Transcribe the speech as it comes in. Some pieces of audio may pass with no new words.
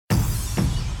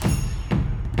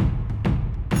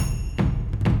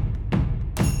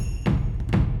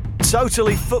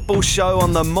Totally Football Show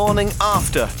on the morning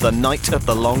after the night of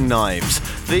the long knives.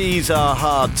 These are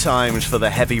hard times for the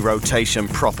heavy rotation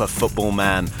proper football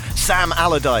man. Sam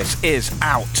Allardyce is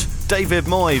out. David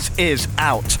Moyes is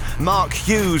out. Mark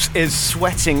Hughes is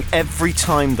sweating every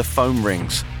time the phone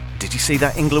rings. Did you see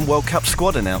that England World Cup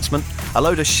squad announcement? A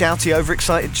load of shouty,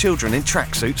 overexcited children in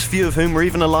tracksuits, few of whom were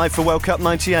even alive for World Cup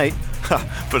 98.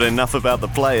 But enough about the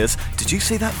players. Did you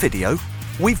see that video?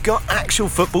 We've got actual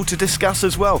football to discuss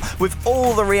as well, with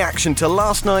all the reaction to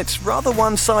last night's rather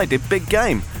one-sided big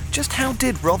game. Just how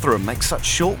did Rotherham make such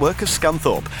short work of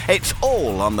Scunthorpe? It's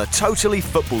all on the Totally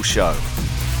Football Show.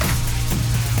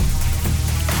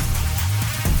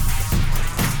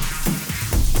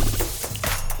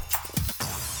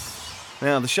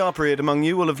 Now, the sharper-eared among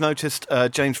you will have noticed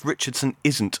James Richardson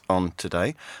isn't on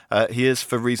today. He is,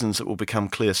 for reasons that will become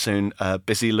clear soon,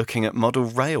 busy looking at model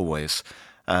railways.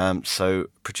 So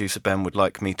producer Ben would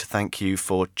like me to thank you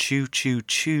for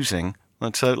choosing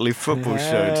the Totally Football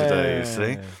Show today, you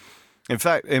see. In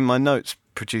fact, in my notes,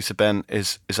 producer Ben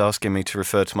is asking me to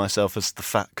refer to myself as the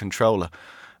Fat Controller,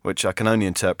 which I can only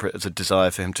interpret as a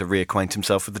desire for him to reacquaint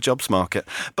himself with the jobs market.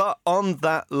 But on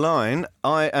that line,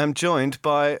 I am joined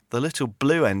by the little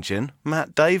blue engine,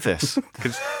 Matt Davies.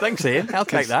 Thanks, Ian. I'll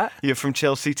take that. You're from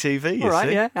Chelsea TV, you all right,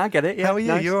 see. yeah, I get it. Yeah, how are you?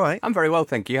 Nice. You all right? I'm very well,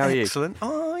 thank you. How are you? Excellent.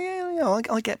 Oh, yeah,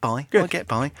 I get by. Good. I get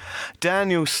by.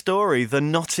 Daniel Storey, the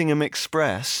Nottingham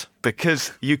Express,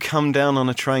 because you come down on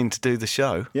a train to do the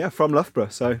show. Yeah, from Loughborough,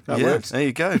 so that works. There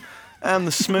you go. And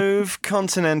the smooth,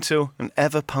 continental and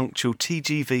ever-punctual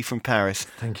TGV from Paris,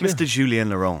 Thank you. Mr. Julien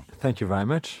Laurens. Thank you very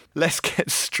much. Let's get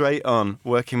straight on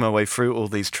working my way through all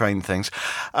these train things.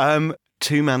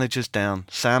 Two managers down,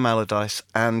 Sam Allardyce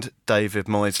and David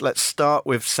Moyes. Let's start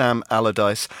with Sam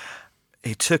Allardyce.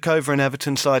 He took over an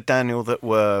Everton side, Daniel, that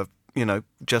were,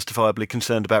 justifiably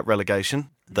concerned about relegation.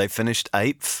 They finished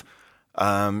 8th.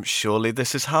 Surely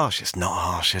this is harsh. It's not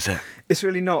harsh, is it? It's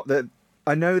really not. That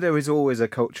I know there is always a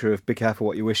culture of be careful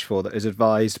what you wish for that is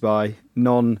advised by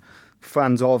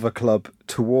non-fans of a club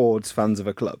towards fans of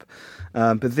a club.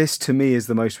 But this, to me, is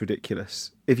the most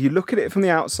ridiculous. If you look at it from the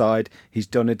outside, he's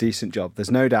done a decent job.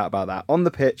 There's no doubt about that. On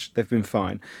the pitch, they've been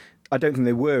fine. I don't think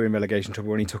they were in relegation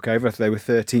trouble when he took over. They were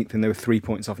 13th and they were 3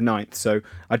 points off 9th. So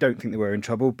I don't think they were in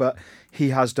trouble, but he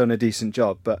has done a decent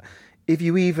job. But if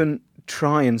you even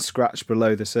try and scratch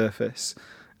below the surface,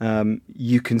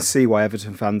 you can see why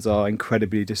Everton fans are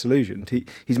incredibly disillusioned.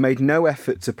 He's made no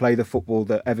effort to play the football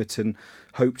that Everton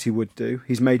hoped he would do.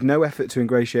 He's made no effort to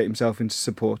ingratiate himself into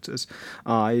supporters'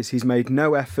 eyes. He's made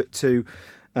no effort to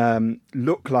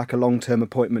look like a long-term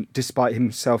appointment, despite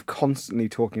himself constantly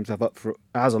talking himself up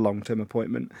as a long-term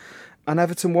appointment. And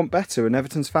Everton want better, and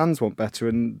Everton's fans want better,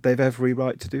 and they've every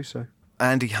right to do so.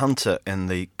 Andy Hunter in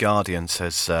The Guardian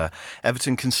says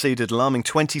Everton conceded alarming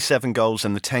 27 goals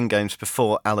in the 10 games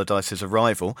before Allardyce's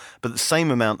arrival, but the same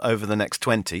amount over the next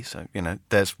 20, so,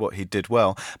 there's what he did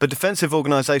well. But defensive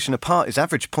organisation apart, his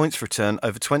average points return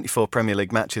over 24 Premier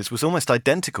League matches was almost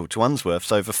identical to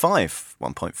Unsworth's over 5,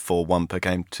 1.41 per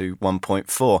game to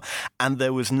 1.4, and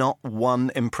there was not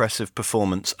one impressive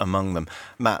performance among them.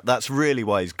 Matt, that's really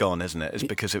why he's gone, isn't it? It's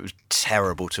because it was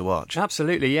terrible to watch.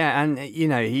 Absolutely, yeah, and,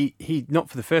 he not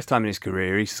for the first time in his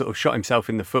career, he's sort of shot himself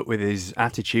in the foot with his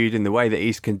attitude and the way that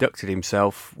he's conducted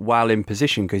himself while in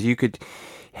position, because he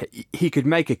could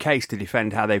make a case to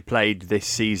defend how they played this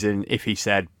season if he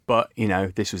said, but,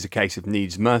 this was a case of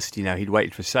needs must. He'd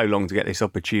waited for so long to get this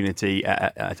opportunity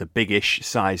at a biggish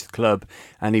sized club,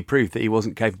 and he proved that he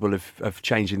wasn't capable of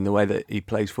changing the way that he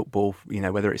plays football,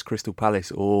 whether it's Crystal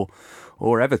Palace or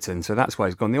Everton. So that's why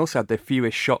he's gone. They also had the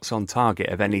fewest shots on target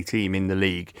of any team in the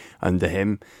league under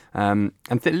him. And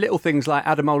little things like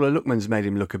Ademola Lookman's made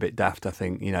him look a bit daft, I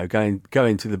think, going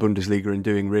to the Bundesliga and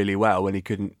doing really well when he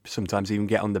couldn't sometimes even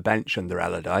get on the bench under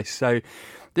Allardyce. So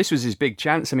this was his big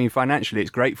chance. I mean, financially, it's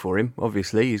great for him.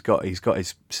 Obviously, he's got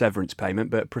his severance payment,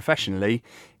 but professionally,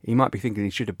 he might be thinking he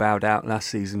should have bowed out last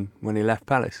season when he left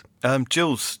Palace.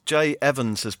 Jules, Jay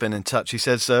Evans has been in touch. He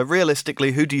says,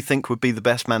 realistically, who do you think would be the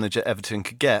best manager Everton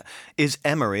could get? Is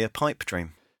Emery a pipe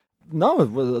dream? No,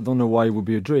 I don't know why it would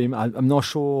be a dream. I'm not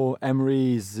sure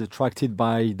Emery is attracted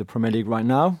by the Premier League right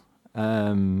now.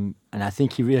 And I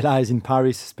think he realised in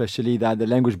Paris, especially, that the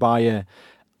language barrier,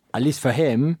 at least for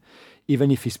him, even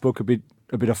if he spoke a bit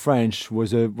of French,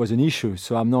 was an issue.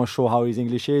 So I'm not sure how his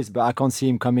English is, but I can't see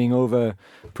him coming over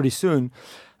pretty soon.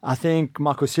 I think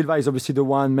Marco Silva is obviously the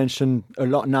one mentioned a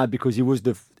lot now because he was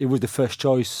the first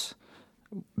choice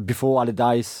before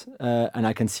Allardyce, and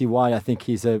I can see why. I think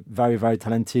he's a very, very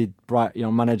talented, bright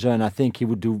young manager, and I think he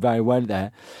would do very well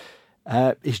there.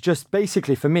 It's just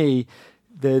basically, for me,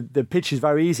 the pitch is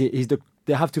very easy. He's the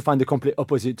they have to find the complete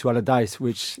opposite to Allardyce,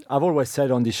 which I've always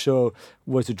said on this show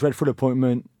was a dreadful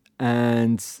appointment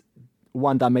and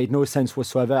one that made no sense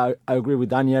whatsoever. I agree with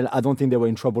Daniel. I don't think they were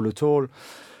in trouble at all.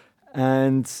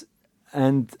 And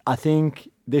I think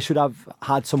they should have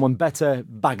had someone better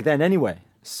back then anyway.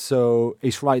 So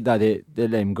it's right that they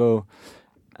let him go.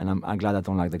 And I'm glad I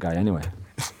don't like the guy anyway.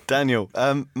 Daniel,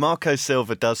 Marco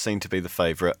Silva does seem to be the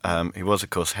favourite. He was, of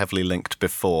course, heavily linked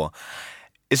before.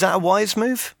 Is that a wise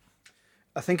move?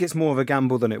 I think it's more of a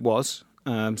gamble than it was,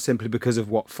 simply because of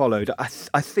what followed.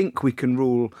 I think we can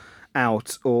rule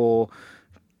out or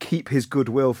keep his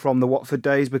goodwill from the Watford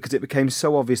days, because it became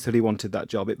so obvious that he wanted that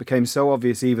job. It became so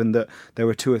obvious even that there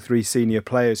were 2 or 3 senior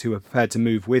players who were prepared to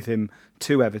move with him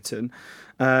to Everton.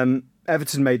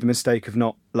 Everton made the mistake of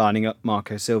not lining up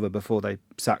Marco Silva before they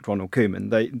sacked Ronald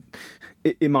Koeman.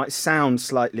 It might sound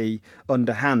slightly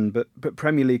underhand, but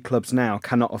Premier League clubs now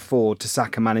cannot afford to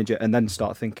sack a manager and then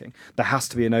start thinking. There has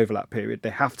to be an overlap period. They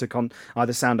have to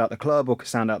either sound out the club or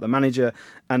sound out the manager.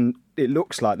 And it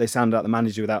looks like they sounded out the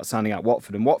manager without sounding out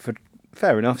Watford. And Watford,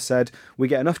 fair enough, said, we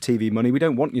get enough TV money. We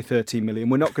don't want your 13 million.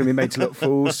 We're not going to be made to look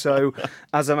fools. So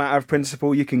as a matter of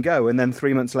principle, you can go. And then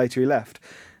 3 months later, he left.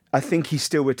 I think he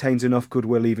still retains enough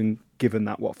goodwill even given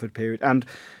that Watford period. And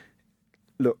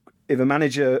look, if a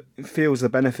manager feels the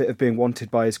benefit of being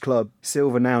wanted by his club,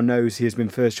 Silva now knows he has been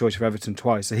first choice for Everton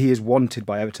twice. So he is wanted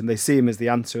by Everton. They see him as the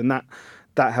answer, and that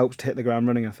helps to hit the ground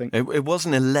running, I think. It was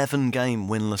an 11-game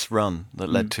winless run that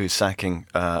led to his sacking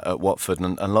at Watford,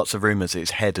 and lots of rumours that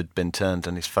his head had been turned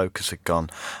and his focus had gone.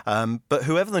 But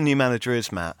whoever the new manager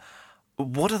is, Matt,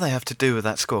 what do they have to do with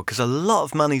that squad? Because a lot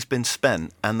of money's been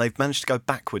spent and they've managed to go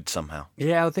backwards somehow.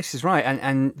 Yeah, well, this is right.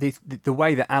 And the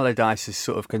way that Allardyce has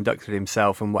sort of conducted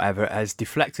himself and whatever has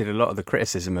deflected a lot of the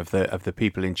criticism of the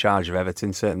people in charge of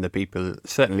Everton,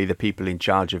 certainly the people in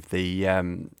charge of the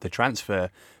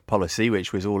transfer policy,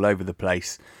 which was all over the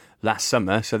place last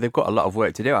summer. So they've got a lot of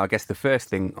work to do. I guess the first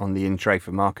thing on the in tray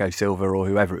for Marco Silva or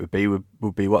whoever it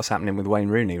would be what's happening with Wayne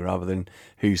Rooney rather than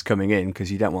who's coming in,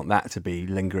 because you don't want that to be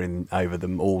lingering over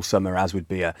them all summer, as would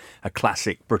be a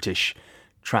classic British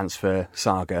transfer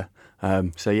saga.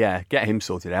 So yeah, get him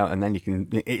sorted out, and then you can.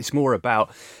 It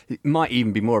might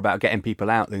even be more about getting people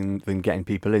out than getting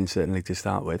people in, certainly to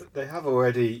start with. They have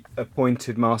already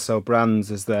appointed Marcel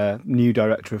Brands as their new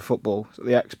director of football,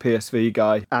 the ex-PSV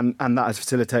guy, and that has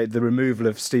facilitated the removal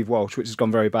of Steve Walsh, which has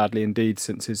gone very badly indeed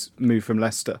since his move from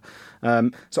Leicester.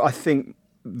 So I think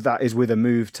that is with a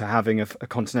move to having a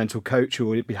continental coach who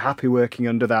would be happy working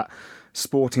under that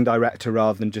sporting director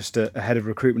rather than just a head of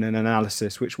recruitment and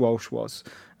analysis, which Walsh was.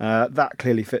 That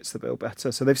clearly fits the bill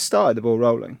better. So they've started the ball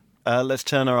rolling. Let's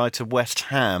turn our eye to West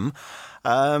Ham.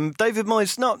 David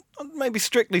Moyes, not maybe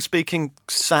strictly speaking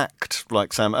sacked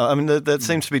like Sam. I mean, there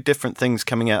seems to be different things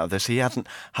coming out of this. He hasn't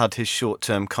had his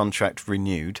short-term contract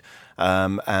renewed,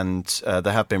 and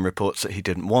there have been reports that he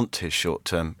didn't want his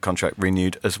short-term contract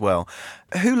renewed as well.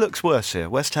 Who looks worse here,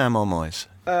 West Ham or Moyes?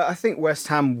 I think West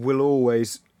Ham will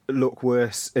always look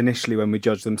worse initially when we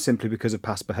judge them, simply because of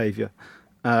past behaviour.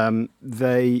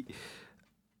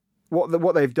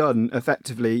 What they've done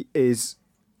effectively is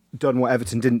done what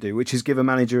Everton didn't do, which is give a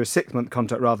manager a 6-month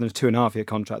contract rather than a 2.5-year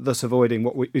contract, thus avoiding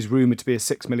what is rumoured to be a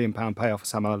 £6 million payoff for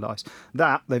Sam Allardyce.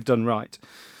 That they've done right.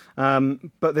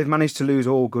 But they've managed to lose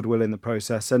all goodwill in the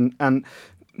process. And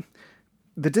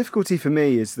the difficulty for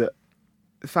me is that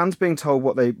fans being told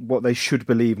what they should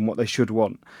believe and what they should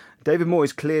want. David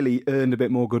Moyes clearly earned a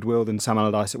bit more goodwill than Sam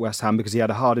Allardyce at West Ham because he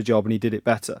had a harder job and he did it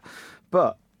better.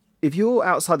 But if you're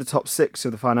outside the top 6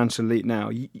 of the financial elite now,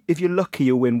 if you're lucky,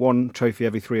 you'll win one trophy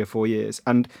every 3 or 4 years.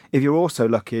 And if you're also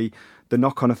lucky, the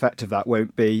knock-on effect of that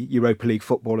won't be Europa League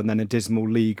football and then a dismal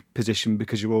league position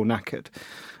because you're all knackered.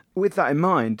 With that in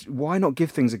mind, why not give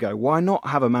things a go? Why not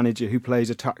have a manager who plays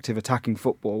attractive attacking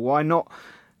football? Why not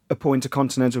appoint a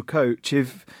continental coach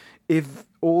if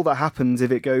all that happens,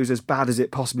 if it goes as bad as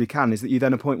it possibly can, is that you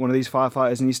then appoint one of these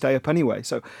firefighters and you stay up anyway?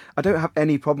 So I don't have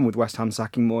any problem with West Ham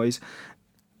sacking Moyes.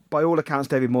 By all accounts,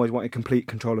 David Moyes wanted complete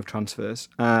control of transfers.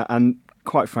 And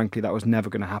quite frankly, that was never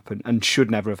going to happen and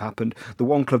should never have happened. The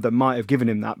one club that might have given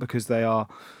him that because they are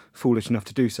foolish enough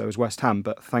to do so is West Ham,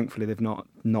 but thankfully they've not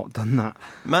done that.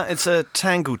 Matt, it's a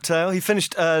tangled tale. He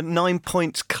finished 9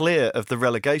 points clear of the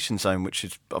relegation zone, which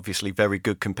is obviously very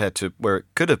good compared to where it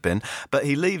could have been, but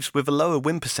he leaves with a lower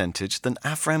win percentage than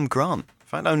Avram Grant. In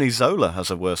fact, only Zola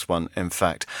has a worse one, in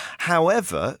fact.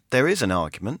 However, there is an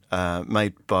argument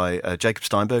made by Jacob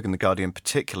Steinberg and The Guardian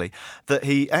particularly that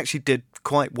he actually did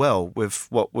quite well with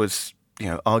what was,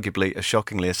 arguably a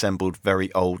shockingly assembled,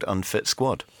 very old, unfit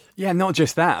squad. Yeah, not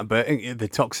just that, but the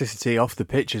toxicity off the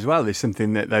pitch as well is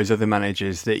something that those other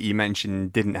managers that you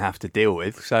mentioned didn't have to deal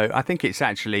with. So I think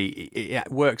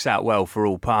it works out well for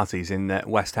all parties in that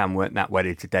West Ham weren't that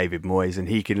wedded to David Moyes, and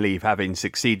he can leave having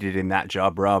succeeded in that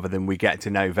job rather than we get to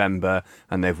November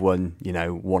and they've won,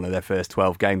 one of their first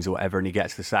 12 games or whatever, and he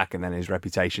gets the sack and then his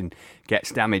reputation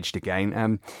gets damaged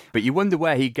again. But you wonder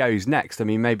where he goes next. I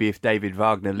mean, maybe if David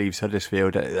Wagner leaves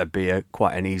Huddersfield, that'd be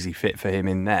quite an easy fit for him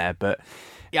in there. But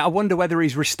yeah, I wonder whether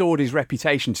he's restored his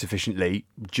reputation sufficiently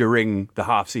during the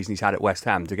half season he's had at West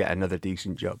Ham to get another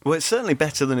decent job. Well, it's certainly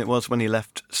better than it was when he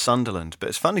left Sunderland. But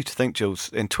it's funny to think, Jules,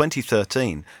 in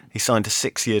 2013, he signed a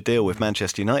 6-year deal with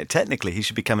Manchester United. Technically, he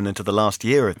should be coming into the last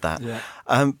year of that. Yeah.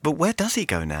 But where does he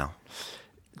go now?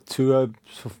 To a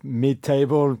sort of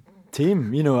mid-table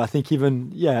team. I think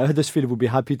Huddersfield would be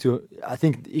happy to. I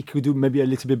think he could do maybe a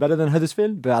little bit better than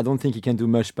Huddersfield, but I don't think he can do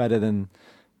much better than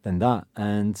that.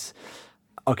 And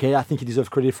okay, I think he deserves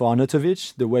credit for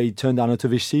Arnautovic, the way he turned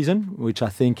Arnautovic's season, which I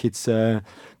think he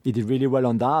did really well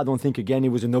on that. I don't think, again, it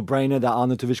was a no-brainer that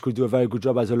Arnautovic could do a very good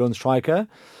job as a lone striker.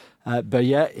 But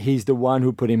yeah, he's the one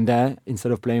who put him there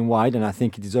instead of playing wide, and I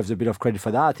think he deserves a bit of credit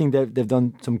for that. I think they've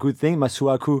done some good things.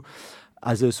 Masuaku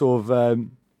as a sort of...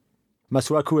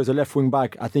 Masuaku as a left wing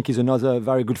back, I think is another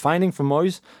very good finding from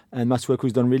Moyes, and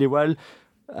Masuaku's done really well.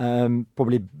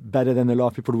 Probably better than a lot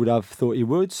of people would have thought he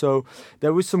would. So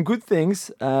there was some good things,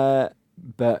 but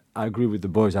I agree with the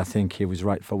boys. I think he was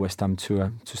right for West Ham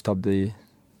to stop the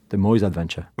Moyes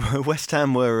adventure. West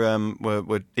Ham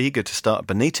were eager to start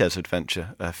a Benitez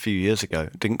adventure a few years ago.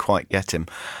 Didn't quite get him.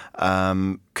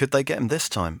 Could they get him this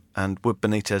time? And would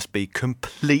Benitez be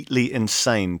completely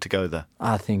insane to go there?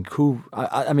 I think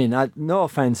I mean, no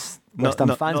offence, West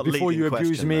Ham fans, not before you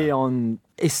abuse me there. On...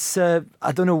 It's,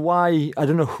 I don't know why, I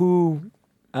don't know who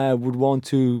would want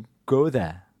to go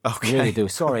there. Okay. Really do.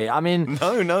 Sorry. I mean,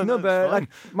 no, but like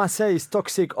Marseille is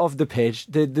toxic off the pitch.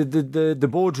 The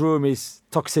boardroom is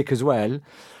toxic as well.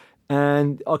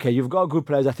 And okay, you've got good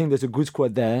players. I think there's a good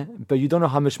squad there, but you don't know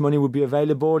how much money will be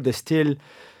available. There's still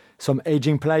some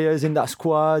aging players in that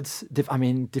squad.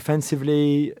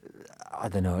 Defensively, I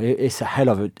don't know. It's a hell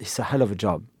of a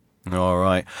job. All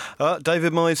right.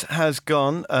 David Moyes has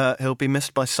gone. He'll be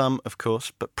missed by some, of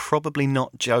course, but probably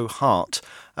not Joe Hart.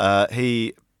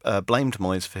 He blamed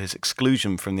Moyes for his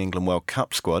exclusion from the England World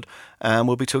Cup squad, and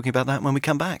we'll be talking about that when we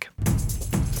come back.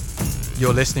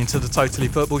 You're listening to the Totally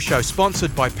Football Show,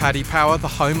 sponsored by Paddy Power, the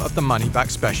home of the Money Back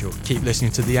Special. Keep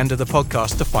listening to the end of the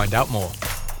podcast to find out more.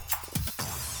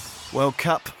 World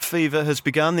Cup fever has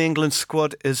begun. The England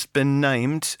squad has been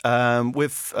named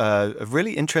with a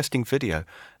really interesting video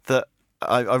that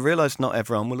I realise not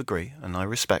everyone will agree, and I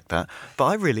respect that, but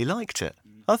I really liked it.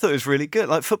 I thought it was really good.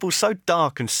 Like, football's so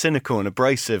dark and cynical and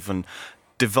abrasive and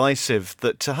divisive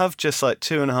that to have just like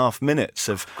 2.5 minutes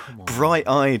of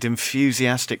bright-eyed,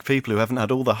 enthusiastic people who haven't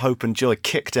had all the hope and joy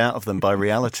kicked out of them by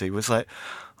reality was like,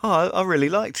 I really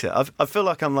liked it. I feel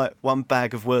like I'm like one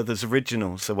bag of Werther's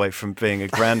Originals away from being a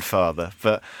grandfather.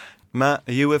 But Matt,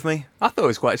 are you with me? I thought it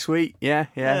was quite sweet. Yeah.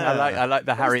 I like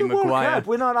the Harry Maguire.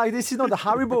 We're not like, this is not the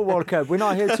Haribo World Cup. We're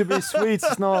not here to be sweet.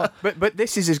 It's not. But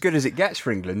this is as good as it gets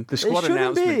for England. The squad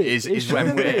announcement is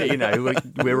when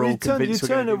we're all convinced. You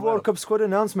turn a World Cup squad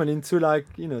announcement into like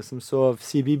some sort of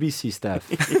CBBC stuff.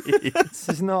 This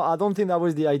is not. I don't think that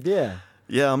was the idea.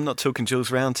 Yeah, I'm not talking Jules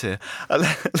round here.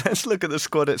 Let's look at the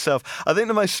squad itself. I think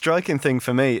the most striking thing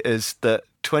for me is that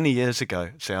 20 years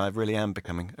ago, see, I really am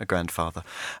becoming a grandfather,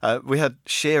 we had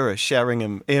Shearer,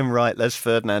 Sheringham, Ian Wright, Les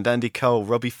Ferdinand, Andy Cole,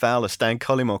 Robbie Fowler, Stan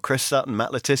Collymore, Chris Sutton,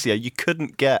 Matt Letizia. You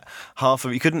couldn't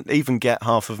even get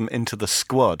half of them into the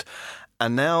squad.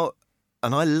 And now,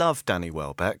 and I love Danny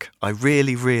Welbeck. I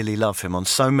really, really love him on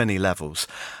so many levels.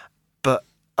 But,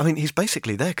 I mean, he's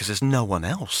basically there because there's no one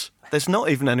else. There's not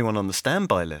even anyone on the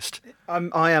standby list.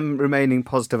 I am remaining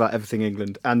positive about everything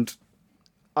England, and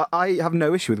I have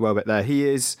no issue with Welbeck there. He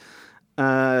is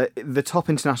the top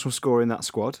international scorer in that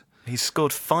squad. He's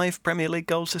scored 5 Premier League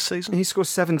goals this season. He scored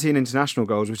 17 international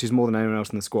goals, which is more than anyone else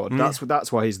in the squad.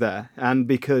 That's why he's there, and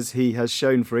because he has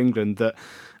shown for England that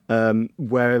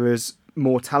whereas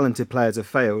more talented players have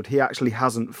failed, he actually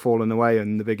hasn't fallen away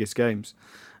in the biggest games,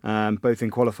 both in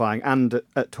qualifying and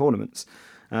at tournaments.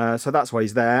 So that's why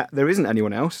he's there. There isn't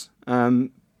anyone else. The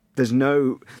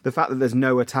fact that there's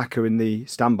no attacker in the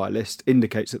standby list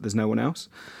indicates that there's no one else.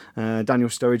 Daniel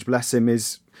Sturridge, bless him,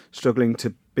 is struggling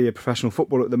to be a professional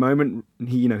footballer at the moment.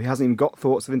 He hasn't even got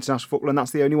thoughts of international football, and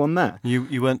that's the only one there.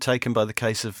 You weren't taken by the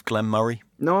case of Glenn Murray?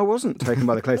 No, I wasn't taken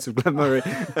by the case of Glenn Murray.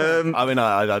 I mean,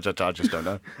 I just don't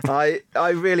know. I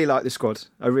really like the squad.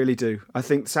 I really do. I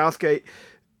think Southgate,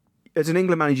 as an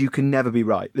England manager, you can never be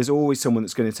right. There's always someone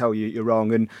that's going to tell you you're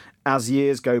wrong. And as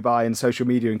years go by and social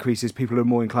media increases, people are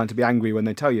more inclined to be angry when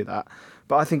they tell you that.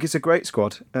 But I think it's a great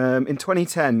squad. In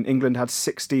 2010, England had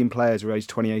 16 players who were aged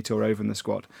 28 or over in the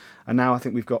squad. And now I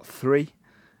think we've got 3.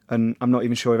 And I'm not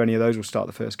even sure if any of those will start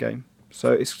the first game.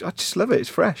 So I just love it. It's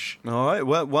fresh. All right.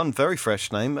 Well, one very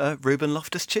fresh name, Ruben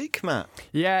Loftus-Cheek, Matt.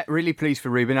 Yeah, really pleased for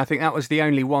Ruben. I think that was the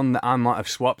only one that I might have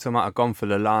swapped. I might have gone for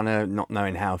Lallana, not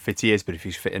knowing how fit he is. But if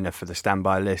he's fit enough for the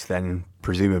standby list, then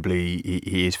presumably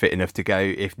he is fit enough to go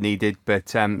if needed.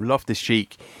 But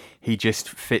Loftus-Cheek, he just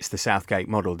fits the Southgate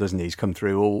model, doesn't he? He's come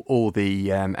through all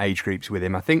the age groups with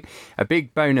him. I think a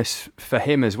big bonus for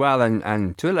him as well,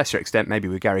 and to a lesser extent maybe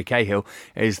with Gary Cahill,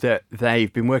 is that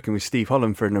they've been working with Steve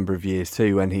Holland for a number of years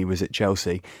too when he was at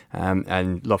Chelsea.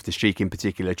 And Loftus-Cheek in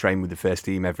particular trained with the first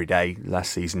team every day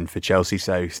last season for Chelsea,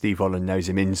 so Steve Holland knows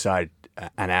him inside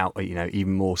and out,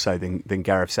 even more so than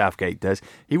Gareth Southgate does.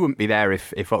 He wouldn't be there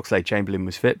if Oxlade-Chamberlain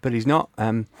was fit, but he's not.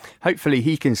 Hopefully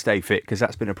he can stay fit, because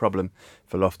that's been a problem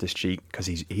for Loftus-Cheek, because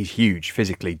he's huge,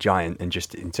 physically giant, and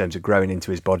just in terms of growing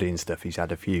into his body and stuff, he's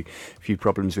had a few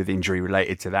problems with injury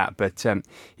related to that. But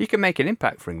he can make an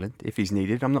impact for England if he's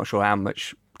needed. I'm not sure how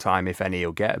much time, if any,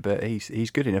 he'll get, but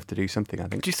he's good enough to do something, I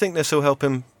think. Do you think this will help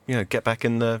him, get back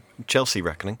in the Chelsea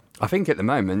reckoning? I think at the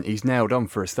moment he's nailed on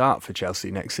for a start for Chelsea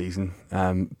next season.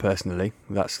 Personally,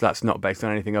 that's not based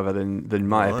on anything other than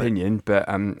my opinion, but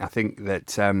I think that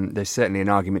there's certainly an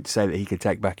argument to say that he could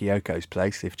take Bakayoko's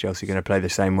place if Chelsea are going to play the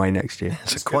same way next year.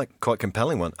 It's a quite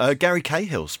compelling one. Gary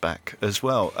Cahill's back as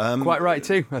well. Quite right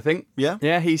too, I think.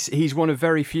 Yeah. He's one of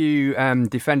very few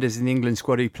defenders in the England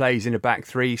squad who plays in a back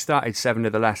three. He started 7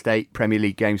 of the last 8 Premier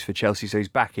League games for Chelsea, so he's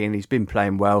back in. He's been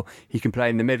playing well. He can play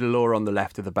in the middle or on the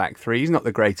left of the back three. He's not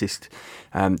the greatest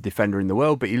defender in the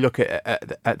world, but you look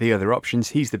at the other options,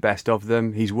 he's the best of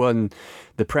them. He's won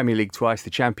the Premier League twice, the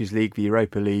Champions League, the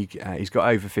Europa League. He's got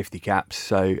over 50 caps,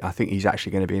 so I think he's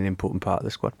actually going to be an important part of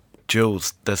the squad.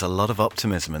 Jules, there's a lot of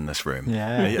optimism in this room.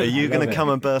 Yeah, Are you going to come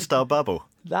and burst our bubble?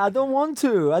 I don't want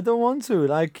to.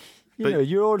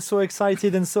 You're all so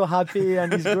excited and so happy,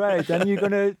 and it's great, and you're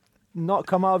going to not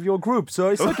come out of your group, so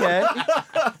it's okay.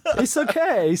 It's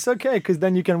okay, because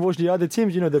then you can watch the other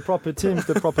teams, the proper teams,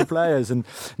 the proper players. And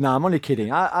no, I'm only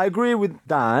kidding. I agree with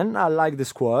Dan. I like the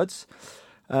squads.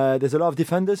 There's a lot of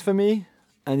defenders for me,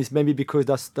 and it's maybe because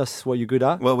that's what you're good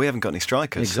at. Well, we haven't got any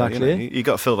strikers, exactly. So, you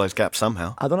got to fill those gaps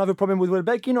somehow. I don't have a problem with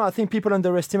Welbeck. I think people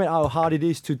underestimate how hard it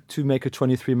is to make a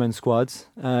 23-man squad.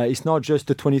 It's not just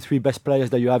the 23 best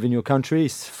players that you have in your country.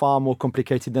 It's far more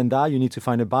complicated than that. You need to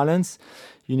find a balance.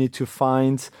 You need to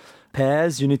find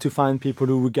pairs. You need to find people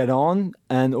who will get on,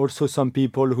 and also some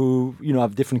people who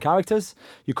have different characters.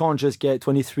 You can't just get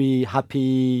 23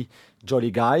 happy,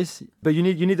 jolly guys, but you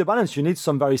need a balance. You need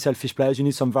some very selfish players. You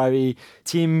need some very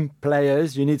team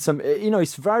players. You need some.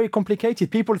 It's very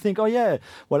complicated. People think, oh yeah,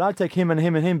 well I'll take him and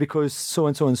him and him because so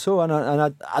and so and so, and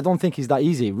I don't think it's that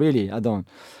easy. Really, I don't.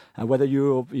 Whether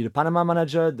you're the Panama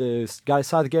manager, the Gareth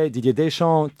Southgate, Didier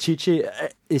Deschamps, Chichi,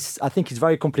 I think it's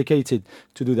very complicated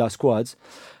to do that squads,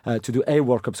 to do a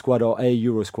World Cup squad or a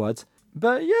Euro squad.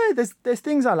 But yeah, there's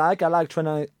things I like. I like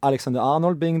Trent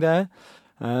Alexander-Arnold being there.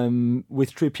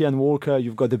 With Trippier and Walker,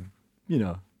 you've got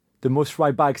the most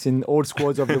right backs in all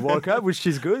squads of the World Cup, which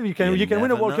is good. You can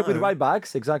win a World Cup with right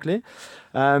backs, exactly.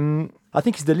 I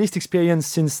think it's the least experience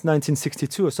since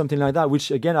 1962 or something like that,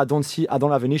 which again I don't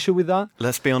have an issue with that.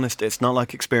 Let's be honest, it's not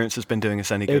like experience has been doing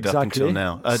us any good up until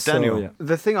now. Daniel? So, yeah.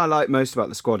 The thing I like most about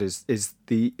the squad is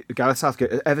the Gareth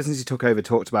Southgate, ever since he took over,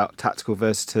 talked about tactical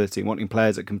versatility and wanting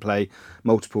players that can play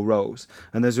multiple roles.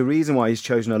 And there's a reason why he's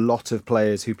chosen a lot of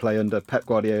players who play under Pep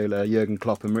Guardiola, Jurgen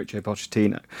Klopp and Mauricio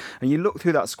Pochettino. And you look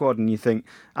through that squad and you think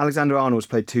Alexander-Arnold's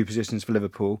played 2 positions for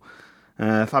Liverpool,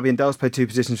 Fabian Delph's played 2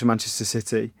 positions for Manchester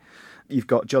City. You've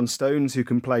got John Stones, who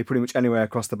can play pretty much anywhere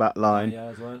across the back line. Yeah,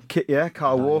 as well.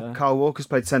 Carl Walker's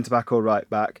played centre-back or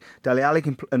right-back. Dele Alli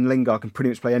and Lingard can pretty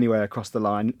much play anywhere across the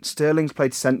line. Sterling's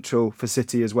played central for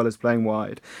City as well as playing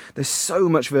wide. There's so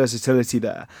much versatility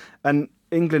there. And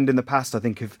England in the past, I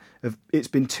think, have it's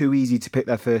been too easy to pick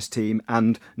their first team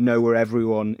and know where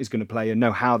everyone is going to play and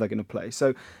know how they're going to play.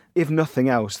 So, if nothing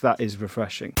else, that is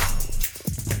refreshing.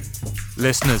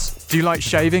 Listeners, do you like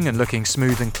shaving and looking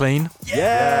smooth and clean?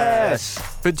 Yes!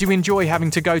 But do you enjoy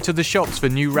having to go to the shops for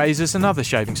new razors and other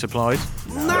shaving supplies?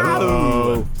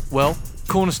 No! Well,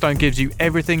 Cornerstone gives you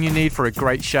everything you need for a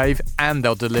great shave, and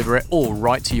they'll deliver it all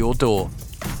right to your door.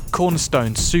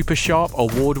 Cornerstone's super sharp,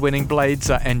 award-winning blades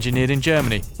are engineered in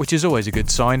Germany, which is always a good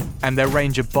sign, and their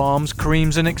range of balms,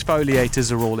 creams and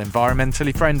exfoliators are all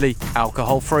environmentally friendly,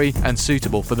 alcohol-free and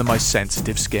suitable for the most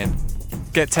sensitive skin.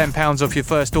 Get £10 off your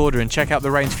first order and check out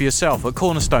the range for yourself at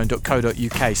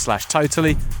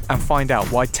cornerstone.co.uk/totally and find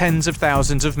out why tens of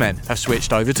thousands of men have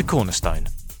switched over to Cornerstone.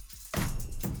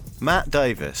 Matt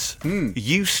Davies,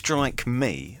 you strike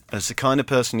me as the kind of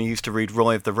person who used to read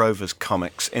Roy of the Rovers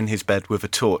comics in his bed with a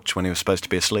torch when he was supposed to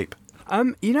be asleep.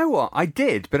 You know what? I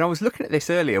did, but I was looking at this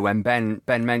earlier when Ben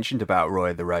mentioned about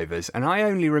Roy of the Rovers, and I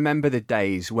only remember the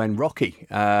days when Rocky,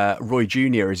 Roy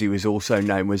Jr., as he was also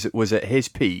known, was at his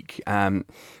peak.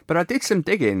 But I did some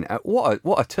digging. What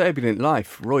a turbulent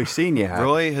life Roy Sr. had.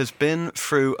 Roy has been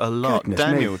through a lot. Goodness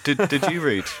Daniel, me. did you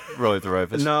read Roy of the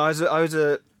Rovers? No, I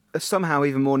was somehow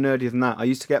even more nerdy than that. I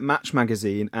used to get Match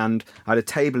magazine, and I had a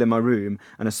table in my room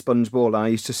and a sponge ball. And I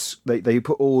used to they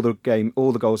put all the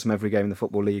goals from every game in the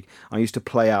Football League. I used to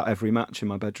play out every match in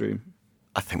my bedroom.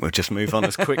 I think we'll just move on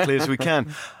as quickly as we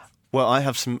can. Well, I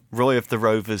have some Roy of the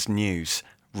Rovers news.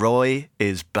 Roy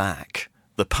is back.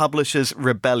 The publishers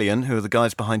Rebellion, who are the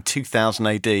guys behind 2000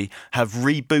 AD, have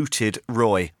rebooted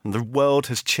Roy. The world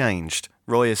has changed.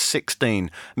 Roy is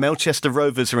 16. Melchester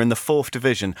Rovers are in the 4th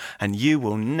division, and you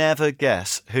will never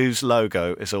guess whose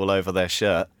logo is all over their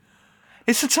shirt.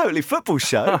 It's a Totally Football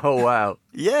show. Oh, wow.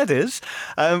 Yeah, it is.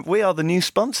 We are the new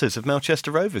sponsors of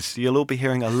Melchester Rovers. You'll all be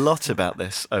hearing a lot about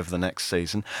this over the next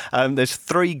season. There's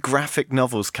 3 graphic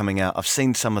novels coming out. I've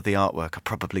seen some of the artwork. I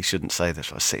probably shouldn't say this,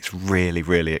 but I see it's really,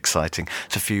 really exciting.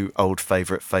 It's a few old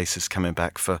favourite faces coming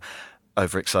back for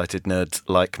overexcited nerds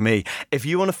like me. If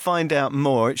you want to find out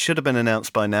more, it should have been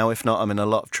announced by now. If not, I'm in a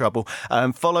lot of trouble.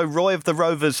 Follow Roy of the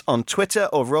Rovers on Twitter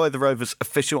or Roy of the Rovers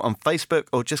Official on Facebook,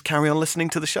 or just carry on listening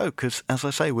to the show because, as I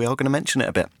say, we are going to mention it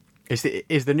a bit. Is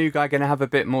the new guy going to have a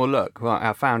bit more luck? Well,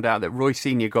 I found out that Roy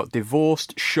Sr. got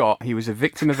divorced, shot. He was a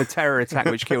victim of a terror attack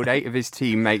which killed 8 of his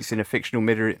teammates in a fictional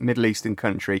Middle Eastern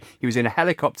country. He was in a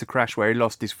helicopter crash where he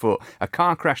lost his foot, a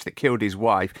car crash that killed his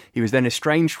wife. He was then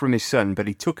estranged from his son, but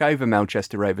he took over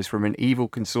Melchester Rovers from an evil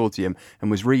consortium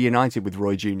and was reunited with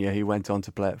Roy Jr., who went on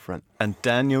to play up front. And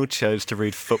Daniel chose to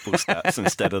read football stats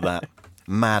instead of that.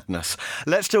 Madness.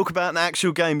 Let's talk about an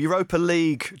actual game. Europa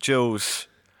League, Jules.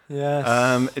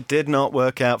 Yes. It did not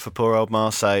work out for poor old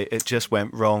Marseille. It just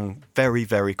went wrong very,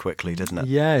 very quickly, didn't it?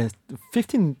 Yeah,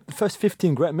 first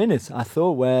 15 great minutes, I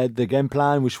thought, where the game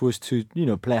plan, which was to,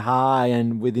 play high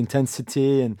and with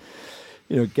intensity and,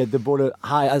 get the ball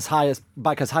as high as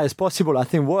possible, I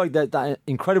think worked. That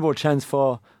incredible chance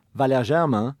for Valère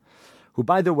Germain, who,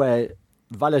 by the way,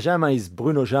 Valère Germain is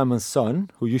Bruno Germain's son,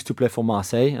 who used to play for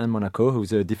Marseille and Monaco,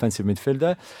 who's a defensive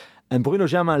midfielder. And Bruno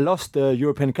Germain lost the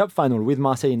European Cup final with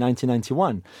Marseille in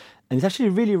 1991. And it's actually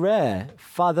really rare,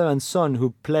 father and son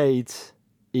who played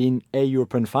in a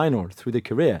European final through their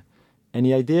career.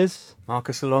 Any ideas?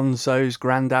 Marcos Alonso's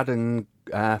granddad and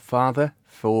father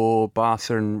for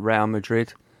Barca and Real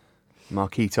Madrid.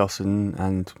 Marquitos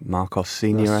and Marcos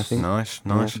Senior, I think. Nice.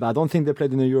 Yeah, but I don't think they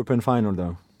played in a European final,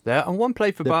 though. Yeah, and one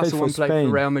played for Barca, one played for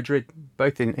Real Madrid.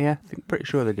 Both in, I think, pretty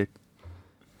sure they did.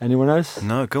 Anyone else?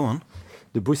 No, go on.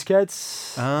 The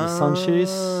Busquets, the Sanchez,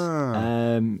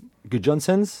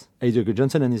 Gudjonssons, Adrian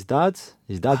Gudjonsson and his dad.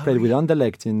 His dad played with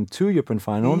Anderlecht in 2 European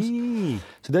finals.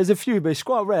 So there's a few, but it's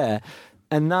quite rare.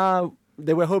 And now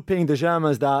they were hoping, the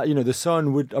Germans, that the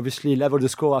son would obviously level the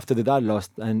score after the dad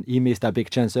lost, and he missed that big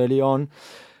chance early on,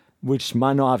 which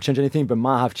might not have changed anything, but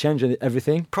might have changed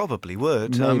everything. Probably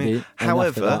would. Maybe. I mean,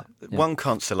 however, that, one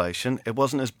consolation, it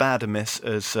wasn't as bad a miss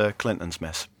as Clinton's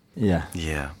miss. Yeah.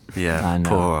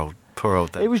 Poor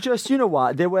old Dave. It was just, you know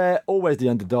what, they were always the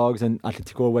underdogs and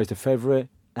Atletico always the favourite.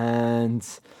 And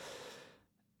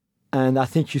I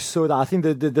think you saw that. I think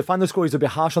the final score is a bit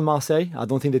harsh on Marseille. I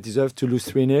don't think they deserve to lose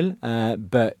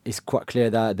 3-0. But it's quite clear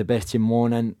that the best team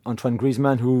won. And Antoine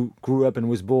Griezmann, who grew up and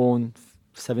was born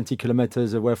 70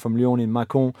 kilometres away from Lyon in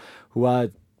Mâcon, who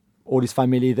had all his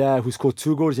family there, who scored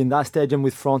 2 goals in that stadium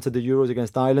with France at the Euros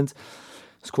against Ireland,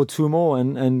 scored 2 more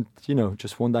and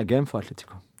just won that game for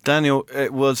Atletico. Daniel,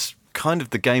 it was kind of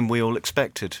the game we all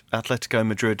expected. Atletico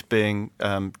Madrid being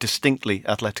distinctly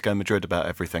Atletico Madrid about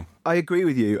everything. I agree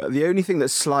with you. The only thing that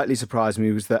slightly surprised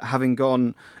me was that, having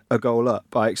gone a goal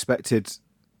up, I expected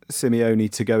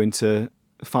Simeone to go into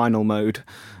final mode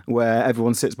where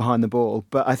everyone sits behind the ball,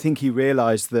 but I think he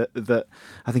realised that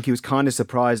I think he was kind of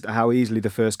surprised at how easily the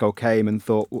first goal came and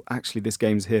thought, well, actually this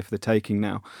game's here for the taking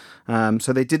now.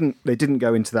 So they didn't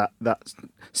go into that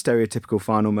stereotypical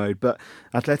final mode. But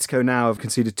Atletico now have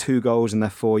conceded 2 goals in their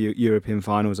 4 European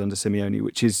finals under Simeone,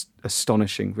 which is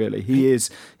astonishing, really. He is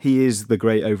the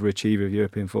great overachiever of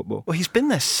European football. Well, he's been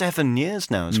there 7 years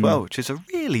now as well, which is a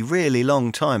really, really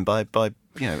long time by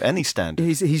any standard.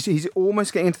 He's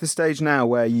almost getting into the stage now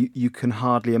where you can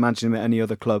hardly imagine him at any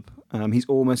other club. He's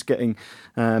almost getting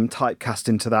typecast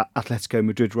into that Atletico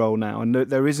Madrid role now, and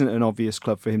there isn't an obvious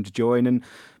club for him to join.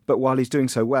 But while he's doing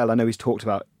so well, I know he's talked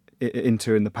about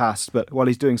Inter in the past, but while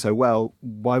he's doing so well,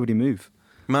 why would he move?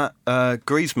 Matt,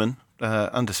 Griezmann,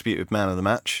 undisputed man of the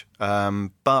match,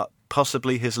 but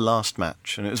possibly his last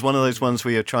match. And it was one of those ones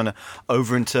where you're trying to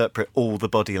overinterpret all the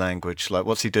body language. Like,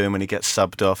 what's he doing when he gets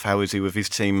subbed off? How is he with his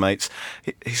teammates?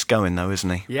 He's going, though, isn't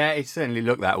he? Yeah, it certainly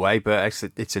looked that way, but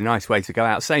it's a nice way to go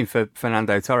out. Same for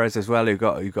Fernando Torres as well, who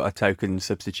got a token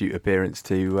substitute appearance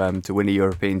to win a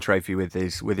European trophy with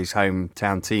his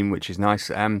hometown team, which is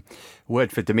nice.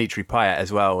 Word for Dimitri Payet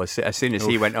as well. As soon as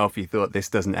he went off, you thought this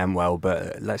doesn't end well,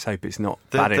 but let's hope it's not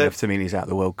bad enough to mean he's out of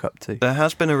the World Cup too. There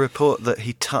has been a report that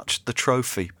he touched the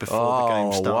trophy before the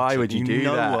game started. Why would you do that? You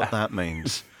know what that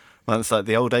means. Well, it's like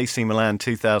the old AC Milan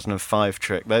 2005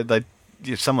 trick.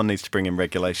 Someone needs to bring in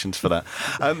regulations for that.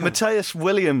 Matthias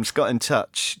Williams got in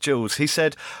touch, Jules. He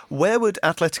said, where would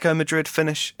Atletico Madrid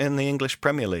finish in the English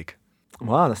Premier League?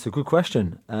 Wow, that's a good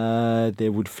question. They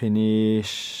would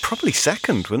finish... Probably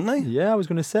second, wouldn't they? Yeah, I was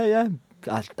going to say, yeah.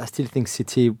 I still think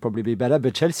City would probably be better,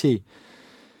 but Chelsea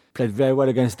played very well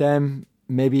against them.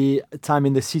 Maybe a time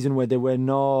in the season where they were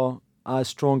not as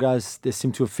strong as they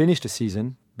seem to have finished the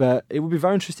season. But it would be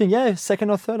very interesting. Yeah, second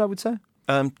or third, I would say.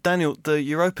 Daniel, the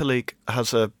Europa League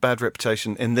has a bad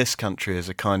reputation in this country as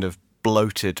a kind of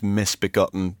bloated,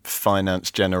 misbegotten,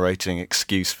 finance-generating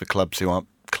excuse for clubs who aren't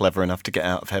clever enough to get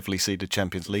out of heavily seeded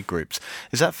Champions League groups.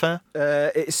 Is that fair?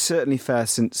 It's certainly fair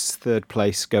since third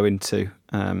place going to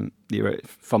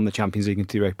from the Champions League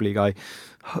into the Europa League. I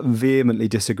vehemently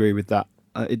disagree with that.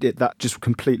 That just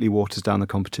completely waters down the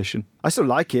competition. I still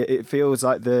like it. It feels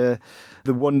like the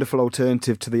wonderful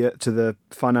alternative to the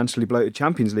financially bloated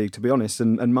Champions League, to be honest.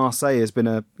 And Marseille has been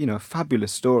a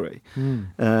fabulous story,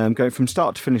 going from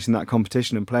start to finish in that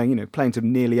competition and playing to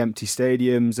nearly empty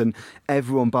stadiums and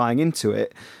everyone buying into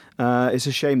it. It's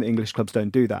a shame that English clubs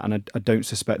don't do that, and I don't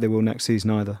suspect they will next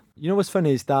season either. You know what's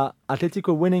funny is that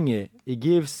Atletico winning it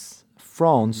gives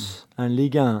France and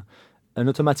Ligue 1 an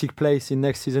automatic place in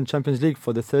next season Champions League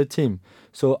for the third team.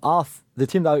 So the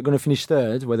team that are going to finish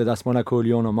third, whether that's Monaco,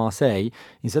 Lyon or Marseille,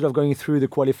 instead of going through the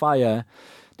qualifier,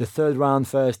 the third round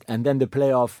first, and then the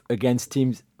playoff against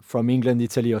teams from England,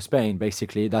 Italy or Spain,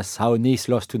 basically. That's how Nice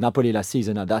lost to Napoli last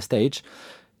season at that stage.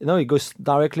 It goes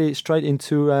directly straight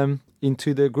into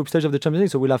the group stage of the Champions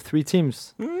League. So we'll have three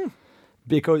teams.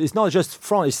 Because it's not just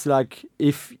France. It's like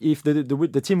if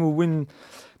the team who win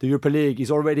the Europa League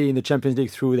is already in the Champions League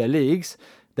through their leagues,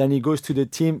 then it goes to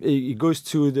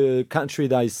the country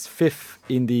that is fifth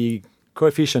in the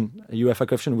UEFA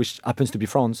coefficient, which happens to be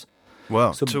France.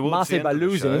 Well, so towards Marseille the by end of the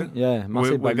losing,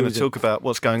 show, we're going to talk about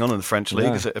what's going on in the French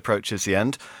league as it approaches the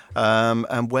end,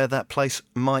 and where that place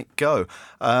might go.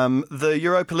 The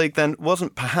Europa League then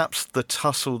wasn't perhaps the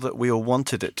tussle that we all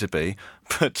wanted it to be.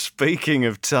 But speaking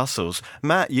of tussles,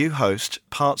 Matt, you host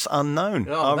Parts Unknown,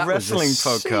 our wrestling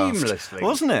podcast. Seamlessly.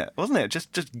 Wasn't it?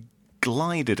 Just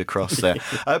glided across there.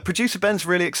 Producer Ben's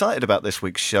really excited about this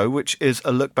week's show, which is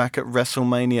a look back at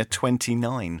WrestleMania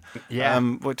 29. Yeah.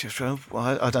 Which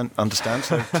I don't understand,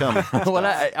 so tell me. Well,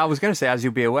 I was going to say, as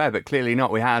you'll be aware, but clearly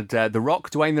not. We had The Rock,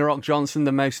 Dwayne "The Rock" Johnson,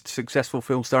 the most successful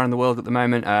film star in the world at the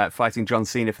moment, fighting John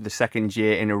Cena for the second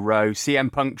year in a row.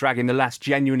 CM Punk dragging the last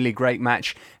genuinely great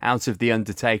match out of The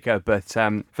Undertaker. But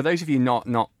for those of you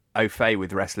not au fait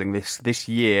with wrestling, this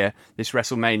year, this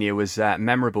WrestleMania was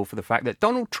memorable for the fact that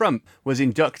Donald Trump was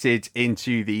inducted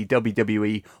into the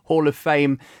WWE Hall of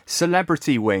Fame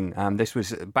celebrity wing. This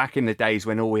was back in the days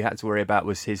when all we had to worry about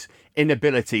was his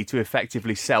inability to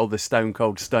effectively sell the Stone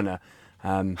Cold Stunner.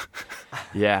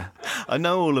 Yeah. I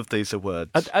know all of these are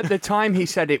words. At the time, he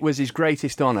said it was his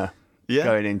greatest honour. Yeah.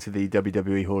 Going into the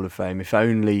WWE Hall of Fame. If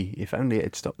only it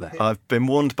had stopped there. I've been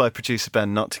warned by producer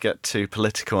Ben not to get too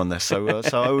political on this, so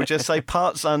I would just say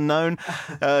Parts Unknown.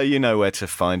 You know where to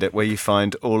find it, where you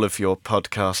find all of your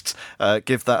podcasts.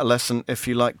 Give that a listen if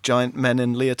you like giant men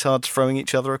in leotards throwing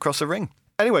each other across a ring.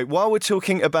 Anyway, while we're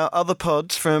talking about other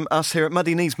pods from us here at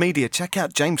Muddy Knees Media, check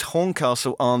out James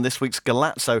Horncastle on this week's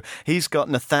Galazzo. He's got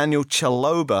Nathaniel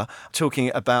Chaloba talking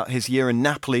about his year in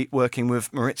Napoli working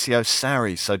with Maurizio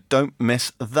Sarri, so don't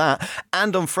miss that.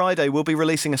 And on Friday, we'll be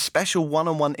releasing a special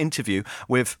one-on-one interview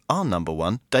with our number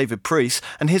one, David Priest,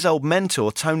 and his old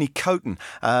mentor, Tony Coton.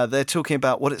 They're talking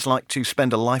about what it's like to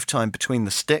spend a lifetime between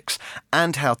the sticks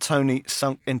and how Tony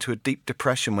sunk into a deep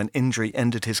depression when injury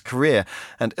ended his career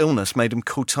and illness made him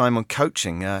call time on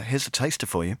coaching. Here's a taster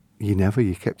for you. You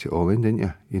kept it all in, didn't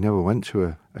you? You never went to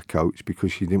a coach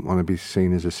because you didn't want to be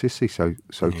seen as a sissy,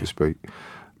 so to speak.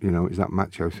 It's that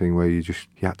macho thing where you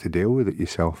had to deal with it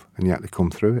yourself and you had to come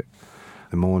through it.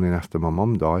 The morning after my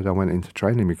mum died, I went into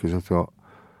training because I thought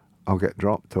I'll get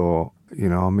dropped or,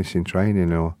 I'm missing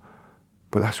training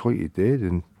but that's what you did.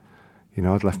 And,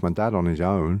 I'd left my dad on his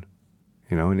own,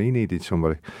 and he needed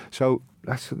somebody. So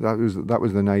that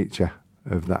was the nature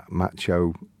of that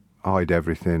macho, hide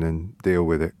everything and deal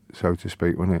with it, so to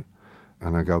speak, wasn't it?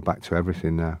 And I go back to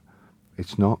everything now.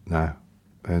 It's not now.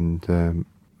 And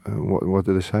what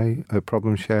do they say? A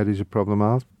problem shared is a problem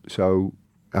halved. So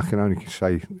I can only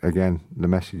say, again, the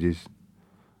message is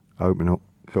open up,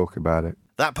 talk about it.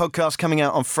 That podcast coming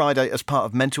out on Friday as part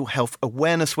of Mental Health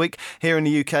Awareness Week here in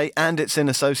the UK, and it's in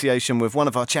association with one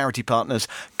of our charity partners,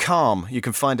 Calm. You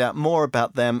can find out more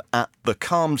about them at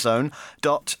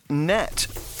thecalmzone.net.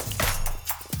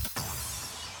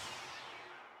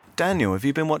 Daniel, have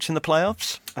you been watching the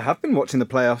playoffs? I have been watching the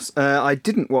playoffs. I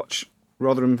didn't watch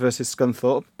Rotherham versus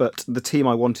Scunthorpe, but the team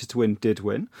I wanted to win did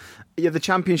win. Yeah, the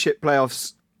Championship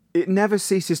playoffs, it never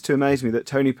ceases to amaze me that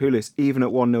Tony Pulis, even at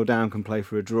 1-0 down, can play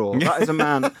for a draw. That is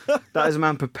a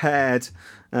man prepared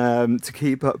to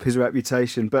keep up his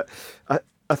reputation. But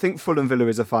I think Fulham Villa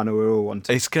is a final we're all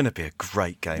wanting. It's going to be a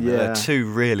great game. Yeah. They're two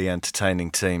really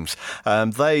entertaining teams.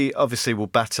 They obviously will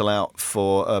battle out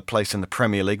for a place in the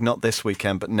Premier League, not this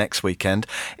weekend, but next weekend.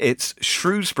 It's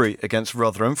Shrewsbury against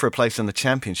Rotherham for a place in the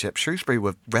Championship. Shrewsbury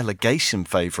were relegation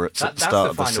favourites at the start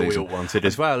of the season. That's the final we all wanted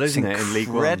as well, isn't it, in League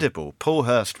One? Incredible. Paul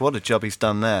Hurst, what a job he's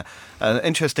done there.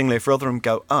 Interestingly, if Rotherham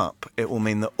go up, it will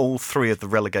mean that all three of the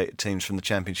relegated teams from the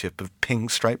Championship have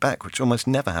pinged straight back, which almost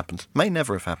never happens. May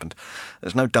never have happened.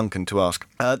 There's no Duncan to ask.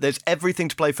 There's everything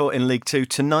to play for in League Two.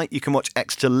 Tonight you can watch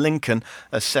Exeter Lincoln,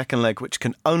 a second leg which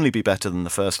can only be better than the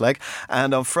first leg.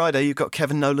 And on Friday you've got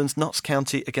Kevin Nolan's Notts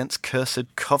County against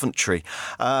Cursed Coventry.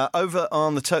 Over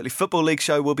on the Totally Football League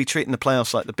show, we'll be treating the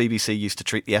playoffs like the BBC used to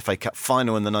treat the FA Cup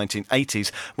final in the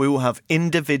 1980s. We will have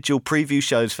individual preview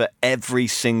shows for every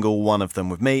single one of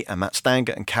them with me and Matt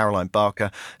Stanger and Caroline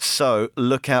Barker. So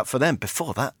look out for them.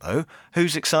 Before that though,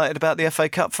 who's excited about the FA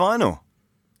Cup final?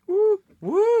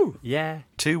 Woo! Yeah.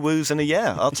 2 woos and a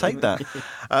yeah. I'll take that.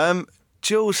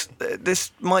 Jules,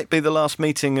 this might be the last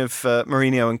meeting of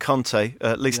Mourinho and Conte,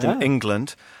 at least in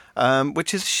England,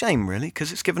 which is a shame, really,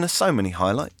 because it's given us so many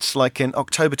highlights, like in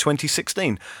October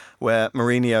 2016, where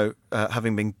Mourinho,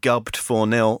 having been gubbed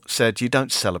 4-0, said, you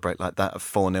don't celebrate like that at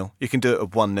 4-0. You can do it at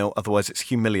 1-0, otherwise it's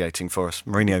humiliating for us.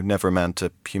 Mourinho, never a man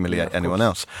to humiliate anyone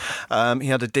else. He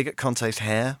had a dig at Conte's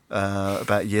hair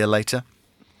about a year later,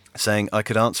 saying, I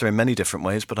could answer in many different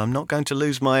ways, but I'm not going to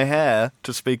lose my hair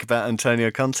to speak about Antonio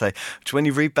Conte, which when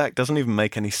you read back doesn't even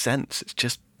make any sense. It's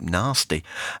just nasty.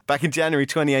 Back in January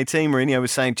 2018, Mourinho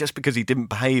was saying just because he didn't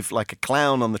behave like a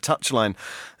clown on the touchline,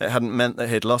 it hadn't meant that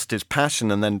he'd lost his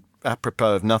passion, and then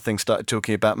apropos of nothing started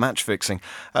talking about match fixing.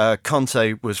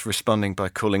 Conte was responding by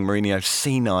calling Mourinho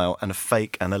senile and a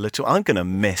fake and a little... I'm going to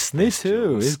miss this. Me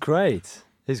too. Jules. It's great.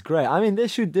 It's great. I mean, they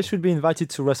should be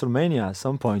invited to WrestleMania at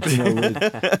some point,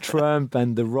 with Trump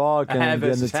and The Rock and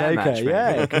The Undertaker.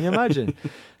 Yeah, can you imagine?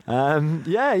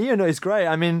 It's great.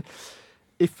 I mean,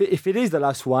 if it is the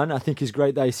last one, I think it's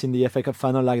great that it's in the FA Cup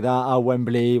final like that at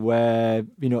Wembley, where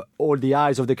all the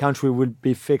eyes of the country will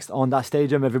be fixed on that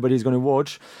stadium. Everybody's going to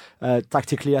watch.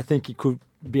 Tactically, I think it could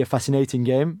be a fascinating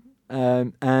game,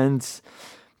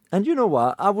 And you know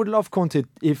what? I would love Conte,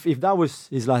 if that was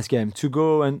his last game, to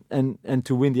go and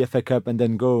to win the FA Cup and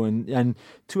then go and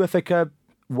 2 FA Cup,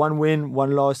 1 win,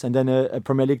 1 loss, and then a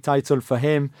Premier League title for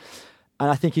him.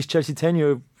 And I think his Chelsea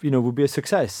tenure, will be a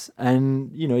success.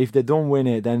 And, if they don't win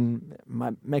it, then it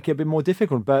might make it a bit more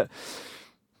difficult. But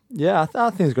yeah, I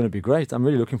think it's going to be great. I'm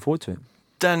really looking forward to it.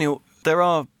 Daniel, there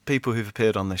are people who've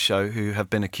appeared on this show who have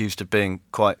been accused of being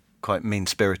quite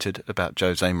mean-spirited about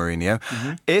Jose Mourinho.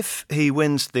 Mm-hmm. If he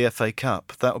wins the FA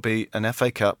Cup, that will be an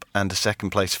FA Cup and a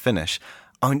second-place finish.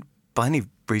 I mean, by any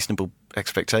reasonable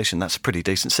expectation, that's a pretty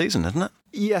decent season, isn't it?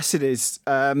 Yes, it is.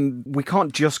 We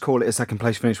can't just call it a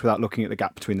second-place finish without looking at the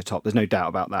gap between the top. There's no doubt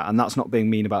about that. And that's not being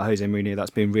mean about Jose Mourinho. That's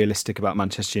being realistic about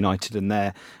Manchester United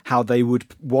and how they would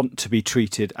want to be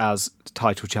treated as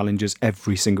title challengers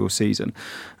every single season.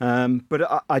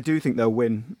 But I do think they'll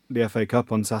win the FA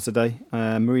Cup on Saturday.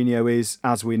 Mourinho is,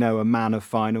 as we know, a man of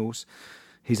finals.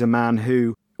 He's a man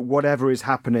who, whatever is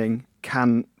happening,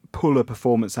 can pull a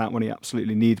performance out when he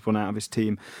absolutely needs one out of his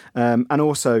team. And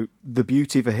also, the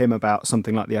beauty for him about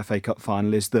something like the FA Cup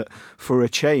final is that for a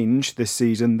change this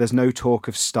season, there's no talk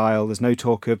of style, there's no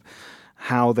talk of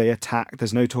how they attack,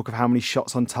 there's no talk of how many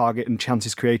shots on target and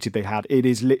chances created they had. It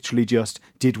is literally just,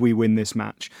 did we win this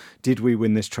match? Did we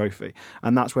win this trophy?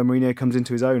 And that's where Mourinho comes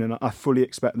into his own, and I fully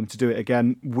expect them to do it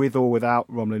again, with or without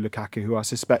Romelu Lukaku, who I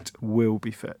suspect will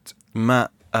be fit.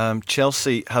 Matt,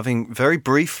 Chelsea, having very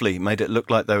briefly made it look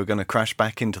like they were going to crash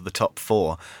back into the top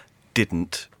four,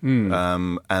 didn't,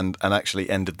 and actually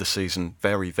ended the season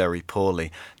very, very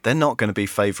poorly. They're not going to be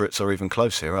favourites or even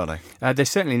close here, are they? They're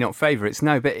certainly not favourites,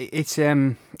 no, but it's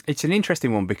an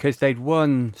interesting one because they'd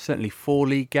won certainly 4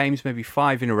 league games, maybe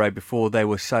 5 in a row before they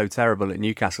were so terrible at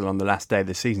Newcastle on the last day of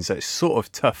the season, so it's sort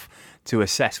of tough to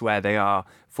assess where they are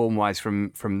form-wise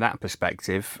from that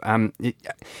perspective. I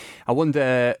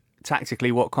wonder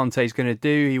tactically what Conte's going to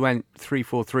do. He went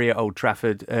 3-4-3 at Old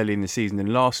Trafford early in the season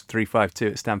and lost,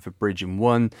 3-5-2 at Stamford Bridge and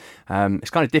won.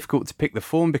 It's kind of difficult to pick the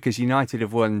form because United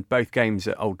have won both games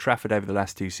at Old Trafford over the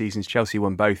last 2 seasons. Chelsea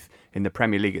won both in the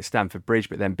Premier League at Stamford Bridge,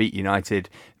 but then beat United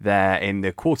there in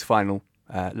the quarter-final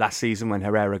last season when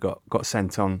Herrera got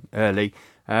sent on early.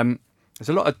 There's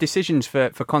a lot of decisions for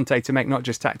Conte to make, not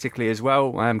just tactically as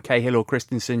well. Cahill or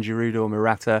Christensen, Giroud or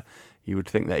Morata. You would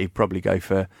think that he'd probably go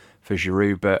for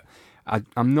Giroud, but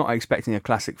I'm not expecting a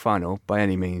classic final by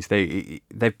any means.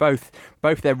 They've both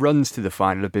their runs to the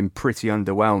final have been pretty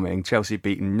underwhelming. Chelsea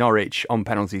beaten Norwich on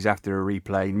penalties after a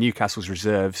replay, Newcastle's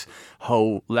reserves,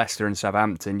 Hull, Leicester and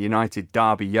Southampton, United,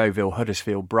 Derby, Yeovil,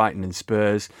 Huddersfield, Brighton and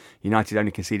Spurs. United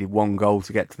only conceded 1 goal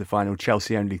to get to the final,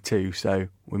 Chelsea only 2, so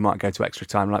we might go to extra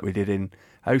time like we did in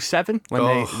 2007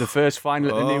 when the first final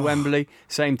at the new Wembley.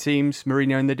 Same teams,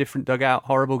 Mourinho in the different dugout.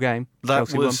 Horrible game. That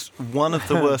Chelsea was one of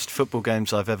the worst football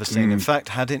games I've ever seen. In fact,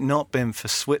 had it not been for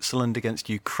Switzerland against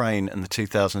Ukraine in the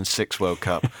 2006 World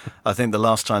Cup, I think the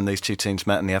last time these two teams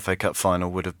met in the FA Cup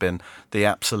final would have been the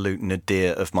absolute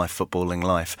nadir of my footballing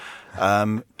life.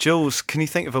 Jules, can you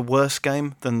think of a worse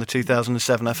game than the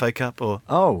 2007 FA Cup? Or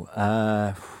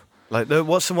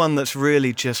what's the one that's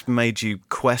really just made you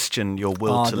question your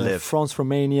will to live?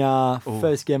 France-Romania,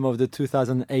 first game of the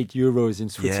 2008 Euros in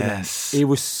Switzerland. Yes. It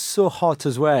was so hot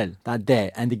as well that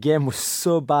day, and the game was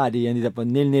so bad. It ended up at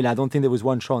 0-0. I don't think there was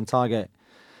one shot on target.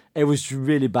 It was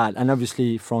really bad, and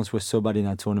obviously France was so bad in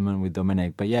that tournament with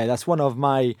Dominic. But yeah, that's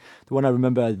the one I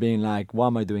remember as being like, what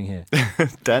am I doing here?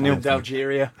 Daniel?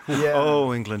 Algeria. Yeah.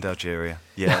 Oh, England-Algeria.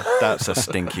 Yeah, that's a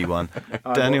stinky one.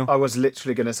 Daniel? I was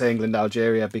literally going to say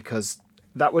England-Algeria because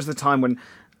that was the time when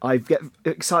I get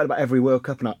excited about every World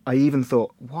Cup, and I even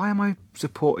thought, why am I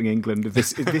supporting England if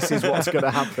this is what's going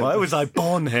to happen? Why was I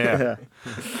born here?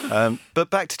 Yeah. But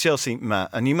back to Chelsea, Matt,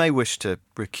 and you may wish to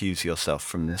recuse yourself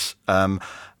from this.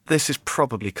 This is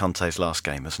probably Conte's last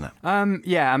game, isn't it?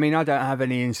 Yeah, I mean, I don't have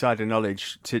any insider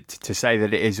knowledge to say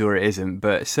that it is or it isn't,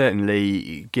 but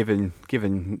certainly given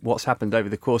what's happened over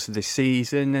the course of this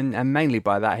season, and mainly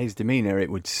by that, his demeanour, it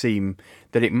would seem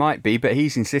that it might be, but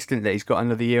he's insistent that he's got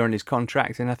another year on his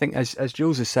contract, and I think, as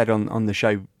Jules has said on the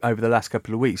show over the last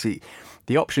couple of weeks,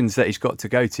 the options that he's got to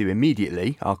go to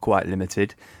immediately are quite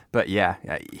limited. But yeah,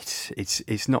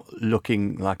 it's not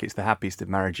looking like it's the happiest of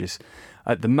marriages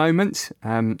at the moment.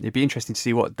 It'd be interesting to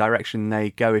see what direction they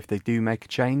go if they do make a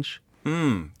change.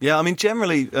 Yeah, I mean,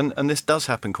 generally, and this does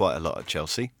happen quite a lot at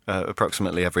Chelsea,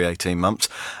 approximately every 18 months,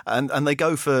 and they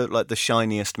go for like the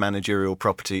shiniest managerial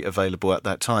property available at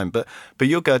that time. But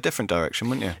you'll go a different direction,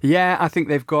 wouldn't you? Yeah, I think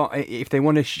they've got, if they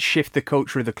want to shift the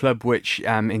culture of the club, which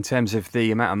in terms of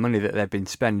the amount of money that they've been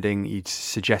spending, you'd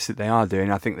suggest that they are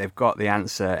doing. I think they've got the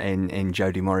answer in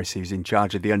Jody Morris, who's in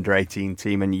charge of the under-18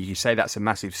 team, and you say that's a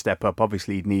massive step up.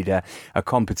 Obviously, you'd need a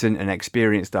competent and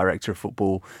experienced director of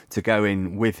football to go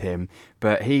in with him.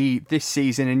 But this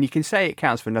season, and you can say it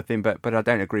counts for nothing, but I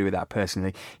don't agree with that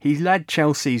personally. He's led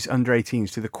Chelsea's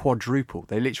under-18s to the quadruple.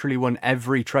 They literally won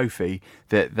every trophy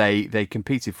that they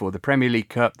competed for. The Premier League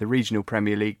Cup, the Regional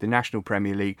Premier League, the National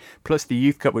Premier League, plus the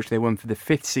Youth Cup, which they won for the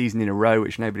 5th season in a row,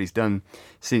 which nobody's done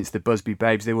since the Busby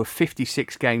Babes. There were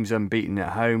 56 games unbeaten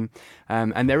at home.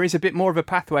 And there is a bit more of a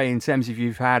pathway in terms of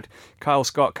you've had Kyle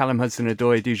Scott, Callum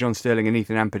Hudson-Odoi, Dujon Sterling and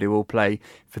Ethan Ampadu all play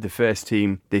for the first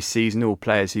team this season, all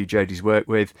players who Jody's worked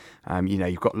with.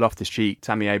 You've got Loftus-Cheek,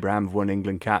 Tammy Abraham have won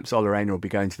England caps, Ola Aina will be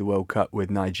going to the World Cup with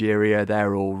Nigeria.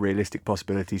 They're all realistic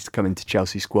possibilities to come into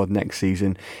Chelsea's squad next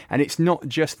season. And it's not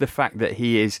just the fact that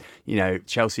he is,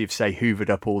 Chelsea have, say, hoovered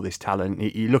up all this talent.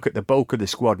 You look at the bulk of the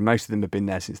squad, most of them have been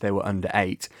there since they were under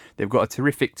 8. They've got a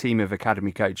terrific team of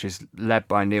academy coaches led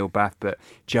by Neil Bath, but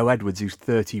Joe Edwards, who's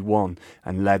 31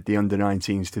 and led the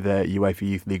under-19s to the UEFA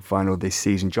Youth League final this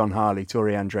season, John Harley,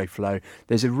 Torre Andre Flo.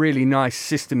 There's a really nice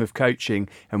system of coaching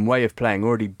and way of playing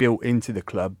already built into the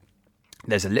club.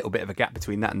 There's a little bit of a gap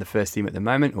between that and the first team at the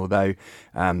moment, although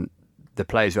the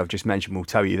players who I've just mentioned will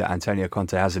tell you that Antonio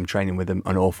Conte has them training with them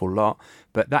an awful lot.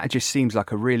 But that just seems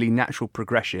like a really natural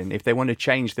progression. If they want to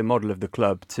change the model of the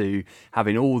club to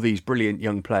having all these brilliant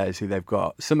young players who they've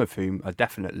got, some of whom are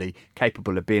definitely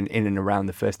capable of being in and around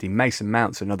the first team. Mason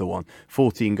Mount's another one.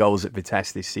 14 goals at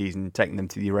Vitesse this season, taking them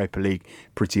to the Europa League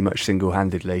pretty much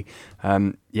single-handedly.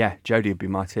 Jody would be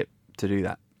my tip to do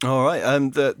that. All right,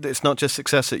 it's not just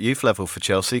success at youth level for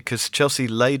Chelsea, because Chelsea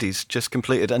ladies just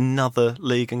completed another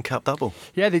league and cup double.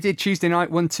 Yeah, they did Tuesday night,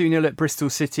 won 2-0 at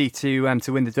Bristol City to win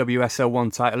the WSL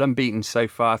 1 title. Unbeaten so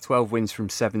far, 12 wins from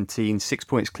 17, 6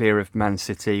 points clear of Man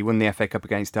City. Won the FA Cup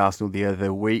against Arsenal the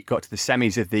other week. Got to the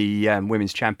semis of the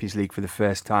Women's Champions League for the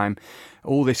first time.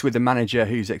 All this with the manager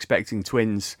who's expecting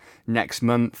twins next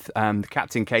month. The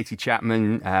captain, Katie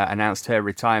Chapman, announced her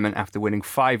retirement after winning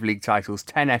 5 league titles,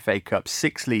 10 FA Cups,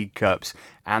 6 League Cups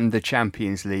and the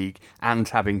Champions League, and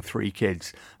having 3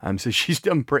 kids. So she's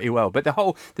done pretty well. But the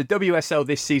WSL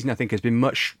this season, I think, has been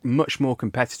much more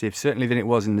competitive, certainly than it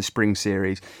was in the spring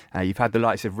series. You've had the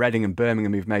likes of Reading and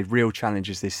Birmingham who've made real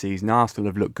challenges this season. Arsenal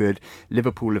have looked good.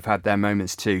 Liverpool have had their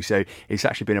moments too. So it's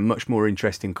actually been a much more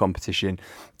interesting competition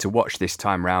to watch this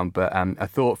time round. But a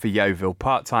thought for Yeovil,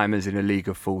 part-timers in a league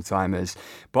of full-timers,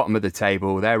 bottom of the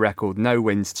table, their record, no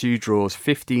wins, 2 draws,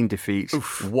 15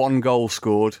 defeats, 1 goal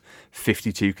scored,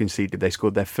 52 conceded. They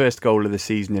scored their first goal of the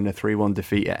season in a 3-1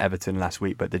 defeat at Everton last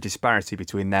week, but the disparity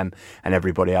between them and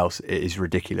everybody else is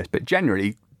ridiculous. But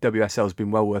generally, WSL has been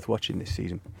well worth watching this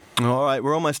season. All right,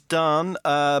 we're almost done,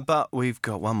 but we've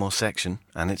got one more section,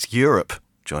 and it's Europe.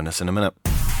 Join us in a minute.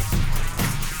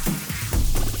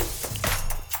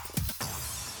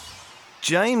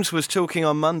 James was talking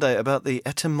on Monday about the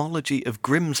etymology of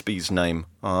Grimsby's name,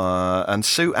 and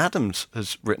Sue Adams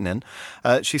has written in.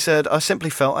 She said, I simply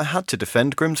felt I had to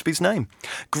defend Grimsby's name.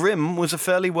 Grim was a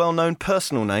fairly well-known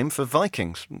personal name for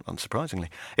Vikings, unsurprisingly.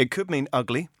 It could mean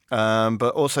ugly, but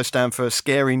also stand for a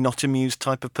scary, not amused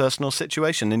type of personal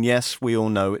situation. And yes, we all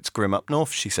know it's grim up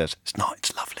north, she says. It's not,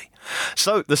 it's lovely.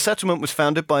 So, the settlement was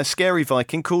founded by a scary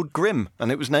Viking called Grim,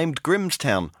 and it was named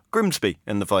Grimstown, Grimsby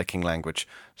in the Viking language.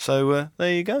 So,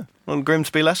 there you go. One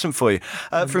Grimsby lesson for you.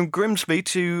 From Grimsby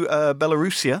to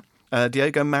Belarusia,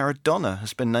 Diego Maradona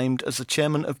has been named as the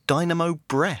chairman of Dynamo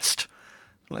Brest.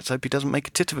 Let's hope he doesn't make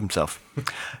a tit of himself.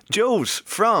 Jules,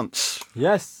 France.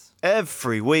 Yes.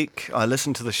 Every week I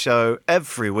listen to the show.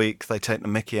 Every week they take the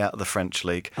mickey out of the French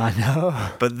league. I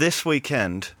know. But this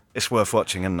weekend, it's worth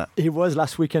watching, isn't it? It was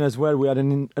last weekend as well. We had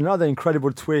another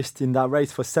incredible twist in that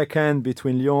race for second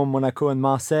between Lyon, Monaco and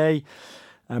Marseille.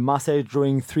 Marseille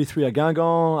drawing 3-3 at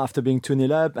Guingamp after being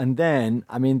 2-0 up. And then,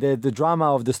 the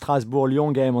drama of the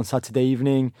Strasbourg-Lyon game on Saturday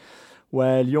evening,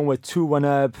 where Lyon were 2-1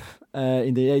 up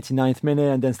in the 89th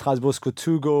minute, and then Strasbourg scored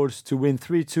 2 goals to win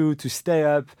 3-2 to stay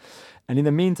up. And in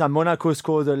the meantime, Monaco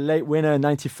scored a late winner,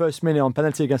 91st minute on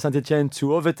penalty against Saint-Etienne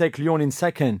to overtake Lyon in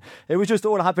second. It was just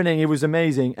all happening. It was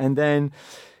amazing. And then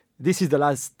this is the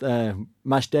last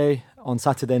match day on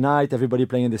Saturday night, everybody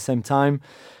playing at the same time.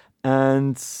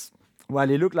 And while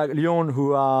it looked like Lyon,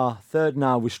 who are third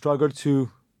now, we struggled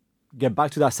to get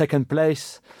back to that second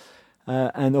place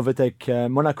and overtake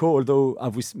Monaco. Although,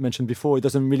 as we mentioned before, it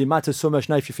doesn't really matter so much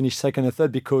now if you finish second or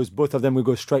third, because both of them will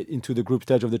go straight into the group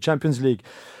stage of the Champions League.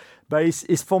 But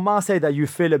it's for Marseille that you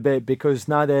feel a bit, because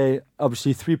now they're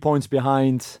obviously 3 points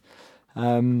behind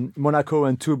Monaco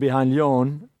and 2 behind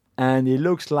Lyon. And it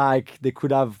looks like they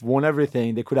could have won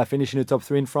everything. They could have finished in the top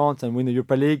 3 in France and win the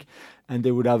Europa League. And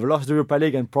they would have lost the Europa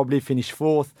League and probably finished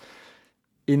 4th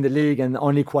in the league and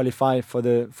only qualify for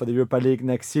the Europa League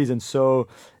next season. So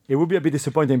it would be a bit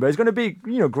disappointing. But it's going to be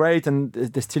great. And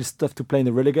there's still stuff to play in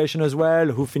the relegation as well,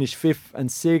 who finished 5th and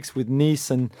 6th with Nice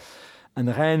and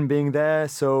Rennes being there.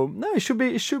 So no, it should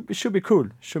be cool.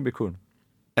 Should be cool.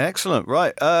 Excellent.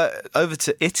 Right, over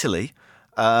to Italy.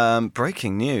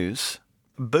 Breaking news: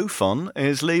 Buffon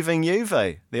is leaving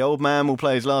Juve. The old man will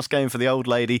play his last game for the old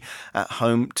lady at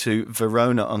home to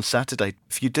Verona on Saturday.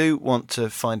 If you do want to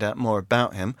find out more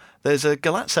about him, there's a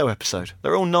Galazzo episode.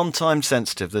 They're all non-time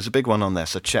sensitive. There's a big one on there,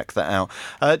 so check that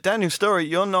out. Daniel Storey,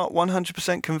 you're not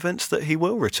 100% convinced that he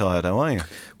will retire, though, are you?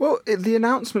 Well, the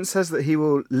announcement says that he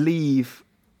will leave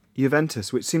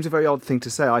Juventus, which seems a very odd thing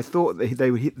to say. I thought that they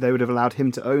would have allowed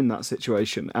him to own that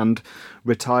situation and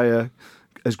retire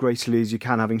as gracefully as you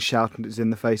can, having shouted it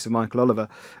in the face of Michael Oliver.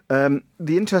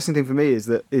 The interesting thing for me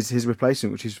is his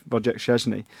replacement, which is Wojciech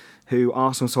Szczesny, who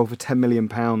Arsenal sold for £10 million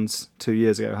 2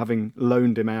 years ago, having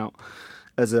loaned him out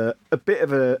as a bit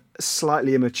of a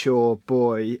slightly immature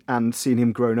boy and seen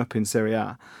him grown up in Serie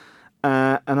A.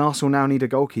 And Arsenal now need a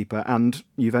goalkeeper, and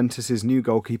Juventus's new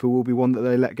goalkeeper will be one that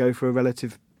they let go for a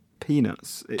relative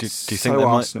peanuts. It's Do you think so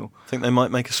Arsenal. Think they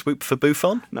might make a swoop for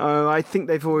Buffon? No, I think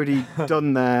they've already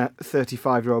done their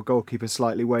 35-year-old goalkeeper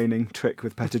slightly waning trick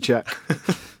with Petr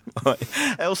Cech.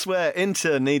 Right. Elsewhere,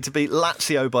 Inter need to beat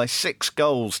Lazio by 6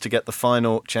 goals to get the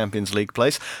final Champions League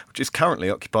place, which is currently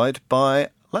occupied by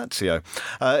Lazio.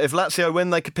 If Lazio win,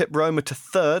 they could pip Roma to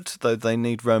third, though they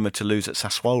need Roma to lose at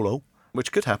Sassuolo,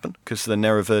 which could happen because the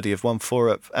Nerazzurri have won 4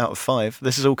 out of 5.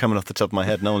 This is all coming off the top of my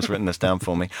head. No one's written this down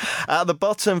for me. At the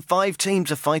bottom, 5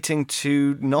 teams are fighting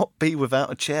to not be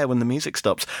without a chair when the music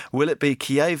stops. Will it be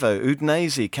Chievo,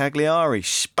 Udinese, Cagliari,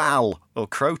 Spal or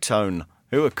Crotone?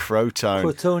 Who are Crotone?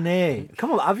 Crotone.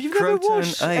 Come on, have you never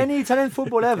watched any Italian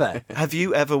football ever? Have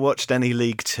you ever watched any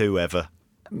League Two ever?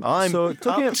 I'm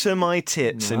up to my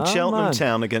tits in Cheltenham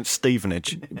Town against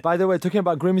Stevenage. By the way, talking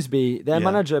about Grimsby, their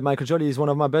manager, Michael Jolly, is one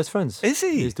of my best friends. Is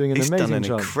he? He's doing an amazing job. He's done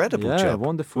an incredible job.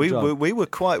 Wonderful job. We were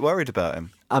quite worried about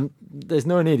him. There's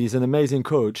no need. He's an amazing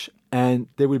coach, and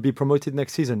they will be promoted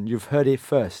next season. You've heard it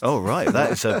first. Oh right,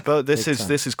 that is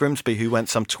this is Grimsby, who went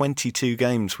some 22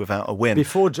 games without a win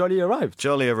before Jolly arrived.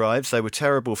 Jolly arrives. They were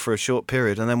terrible for a short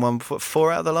period, and then won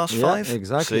 4 out of the last 5.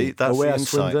 Exactly. See, that's away the at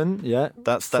insight. Swindon.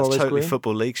 That's Forest totally Green.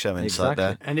 Football League show insight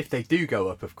there. And if they do go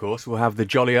up, of course, we'll have the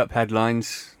Jolly Up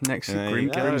headlines next to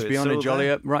Grimsby on a Jolly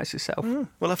Up writes itself.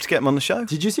 We'll have to get them on the show.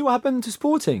 Did you see what happened to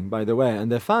Sporting, by the way, and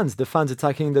their fans? The fans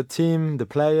attacking the team, the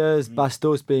players,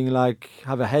 Bastos being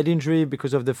have a head injury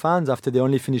because of the fans after they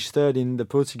only finished 3rd in the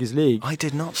Portuguese league. I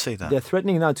did not see that. They're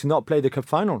threatening now to not play the cup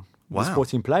final. Wow. The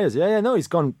Sporting players. No, it's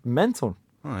gone mental.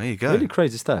 Oh, there you go. Really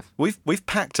crazy stuff. We've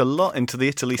packed a lot into the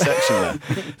Italy section there.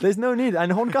 There's no need.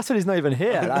 And Horncastle is not even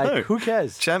here. No. Who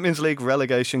cares? Champions League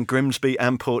relegation, Grimsby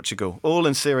and Portugal, all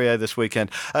in Serie A this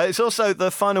weekend. It's also the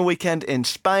final weekend in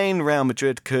Spain. Real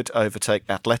Madrid could overtake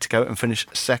Atletico and finish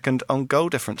 2nd on goal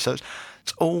difference. So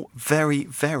it's all very,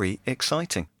 very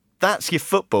exciting. That's your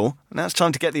football. Now it's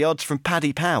time to get the odds from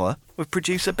Paddy Power with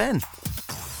producer Ben.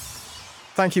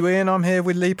 Thank you, Ian. I'm here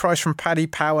with Lee Price from Paddy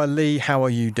Power. Lee, how are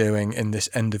you doing in this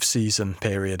end of season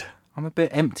period? I'm a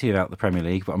bit empty about the Premier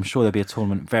League, but I'm sure there'll be a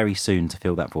tournament very soon to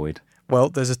fill that void. Well,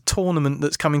 there's a tournament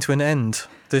that's coming to an end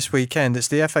this weekend. It's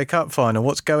the FA Cup final.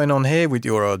 What's going on here with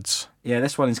your odds? Yeah,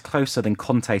 this one is closer than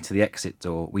Conte to the exit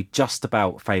door. We just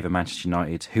about favour Manchester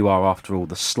United, who are, after all,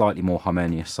 the slightly more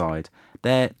harmonious side.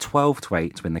 They're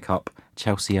 12-8 to win the Cup.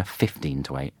 Chelsea are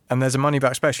 15-8. And there's a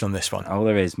money-back special on this one. Oh,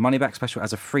 there is. Money-back special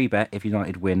as a free bet if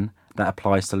United win. That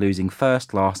applies to losing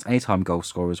first, last, anytime goal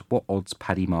scorers. What odds?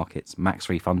 Paddy Markets. Max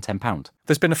refund £10.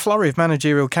 There's been a flurry of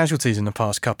managerial casualties in the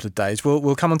past couple of days.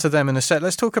 We'll come on to them in a sec.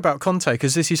 Let's talk about Conte,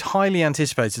 because this is highly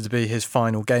anticipated to be his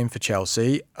final game for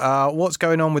Chelsea. What's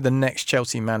going on with the next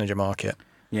Chelsea manager market?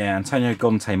 Yeah, Antonio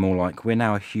Conte more like. We're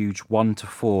now a huge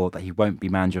 1-4 that he won't be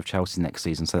manager of Chelsea next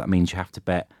season, so that means you have to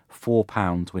bet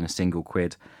 £4 to win a single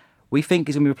quid. We think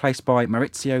he's going to be replaced by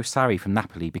Maurizio Sarri from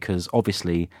Napoli because,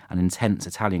 obviously, an intense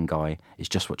Italian guy is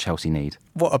just what Chelsea need.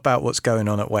 What about what's going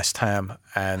on at West Ham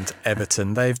and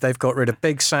Everton? They've got rid of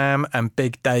Big Sam and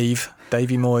Big Dave,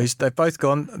 Davy Moyes. They've both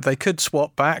gone. They could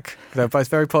swap back. They're both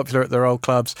very popular at their old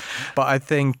clubs. But I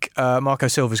think Marco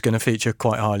Silva's going to feature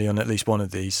quite highly on at least one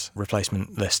of these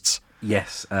replacement lists.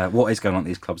 Yes, what is going on at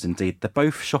these clubs indeed? They're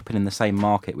both shopping in the same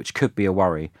market, which could be a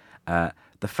worry. The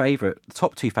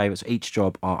top 2 favourites for each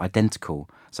job are identical.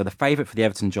 So the favourite for the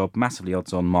Everton job, massively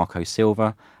odds on Marco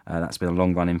Silva. That's been a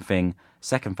long-running thing.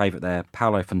 Second favourite there,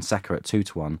 Paulo Fonseca at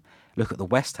 2-1. Look at the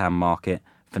West Ham market.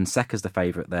 Fonseca's the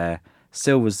favourite there.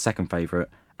 Silva's the second favourite.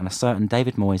 And a certain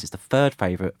David Moyes is the third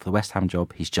favourite for the West Ham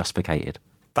job. He's just vacated.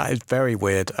 That is very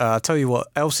weird. I'll tell you what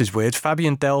else is weird.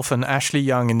 Fabian Delph and Ashley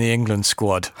Young in the England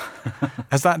squad.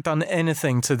 Has that done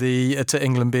anything to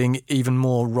England being even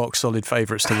more rock-solid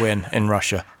favourites to win in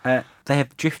Russia? They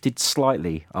have drifted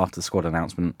slightly after the squad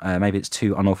announcement. Maybe it's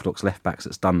 2 unorthodox left-backs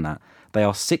that's done that. They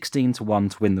are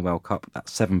 16-1 to win the World Cup.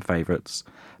 That's 7 favourites.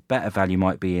 Better value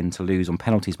might be in to lose on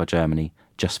penalties by Germany,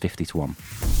 just 50-1.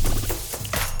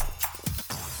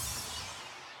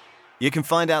 You can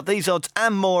find out these odds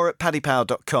and more at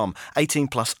paddypower.com. 18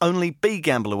 plus only,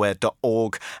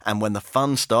 begambleaware.org. And when the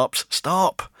fun stops,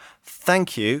 stop.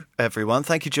 Thank you, everyone.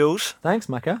 Thank you, Jules. Thanks,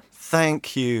 Macca.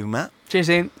 Thank you, Matt.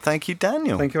 Cheers, Ian. Thank you,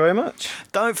 Daniel. Thank you very much.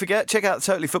 Don't forget, check out the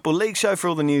Totally Football League show for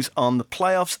all the news on the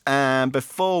playoffs. And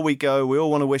before we go, we all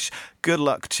want to wish good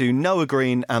luck to Noah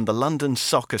Green and the London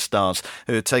Soccer Stars,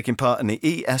 who are taking part in the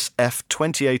ESF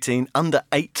 2018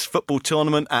 Under-8s football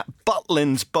tournament at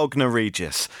Butlins Bognor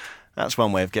Regis. That's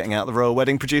one way of getting out the royal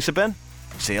wedding, producer Ben.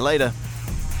 See you later.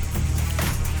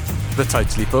 The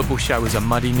Totally Football Show is a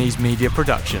Muddy Knees Media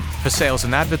production. For sales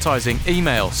and advertising,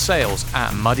 email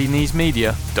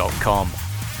sales@muddykneesmedia.com.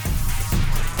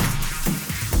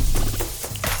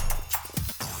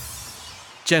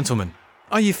 Gentlemen,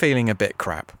 are you feeling a bit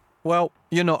crap? Well,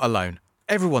 you're not alone.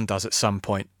 Everyone does at some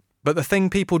point. But the thing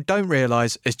people don't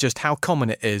realise is just how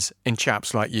common it is in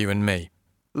chaps like you and me.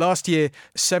 Last year,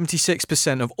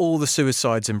 76% of all the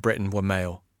suicides in Britain were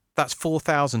male. That's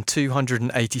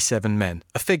 4,287 men,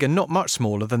 a figure not much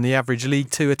smaller than the average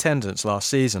League Two attendance last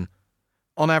season.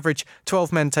 On average,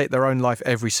 12 men take their own life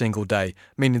every single day,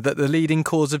 meaning that the leading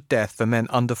cause of death for men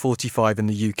under 45 in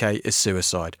the UK is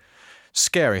suicide.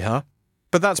 Scary, huh?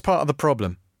 But that's part of the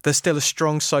problem. There's still a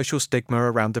strong social stigma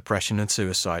around depression and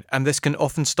suicide, and this can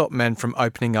often stop men from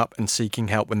opening up and seeking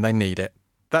help when they need it.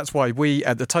 That's why we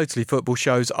at the Totally Football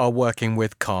shows are working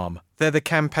with Calm. They're the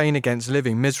Campaign Against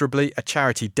Living Miserably, a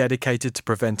charity dedicated to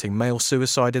preventing male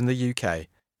suicide in the UK.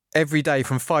 Every day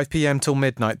from 5 p.m. till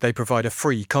midnight, they provide a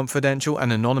free, confidential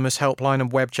and anonymous helpline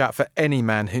and web chat for any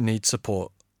man who needs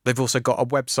support. They've also got a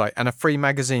website and a free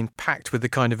magazine packed with the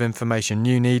kind of information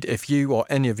you need if you or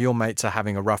any of your mates are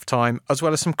having a rough time, as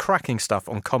well as some cracking stuff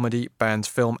on comedy, bands,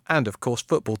 film and of course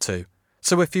football too.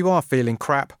 So if you are feeling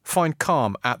crap, find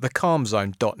Calm at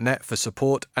thecalmzone.net for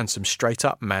support and some straight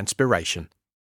up manspiration.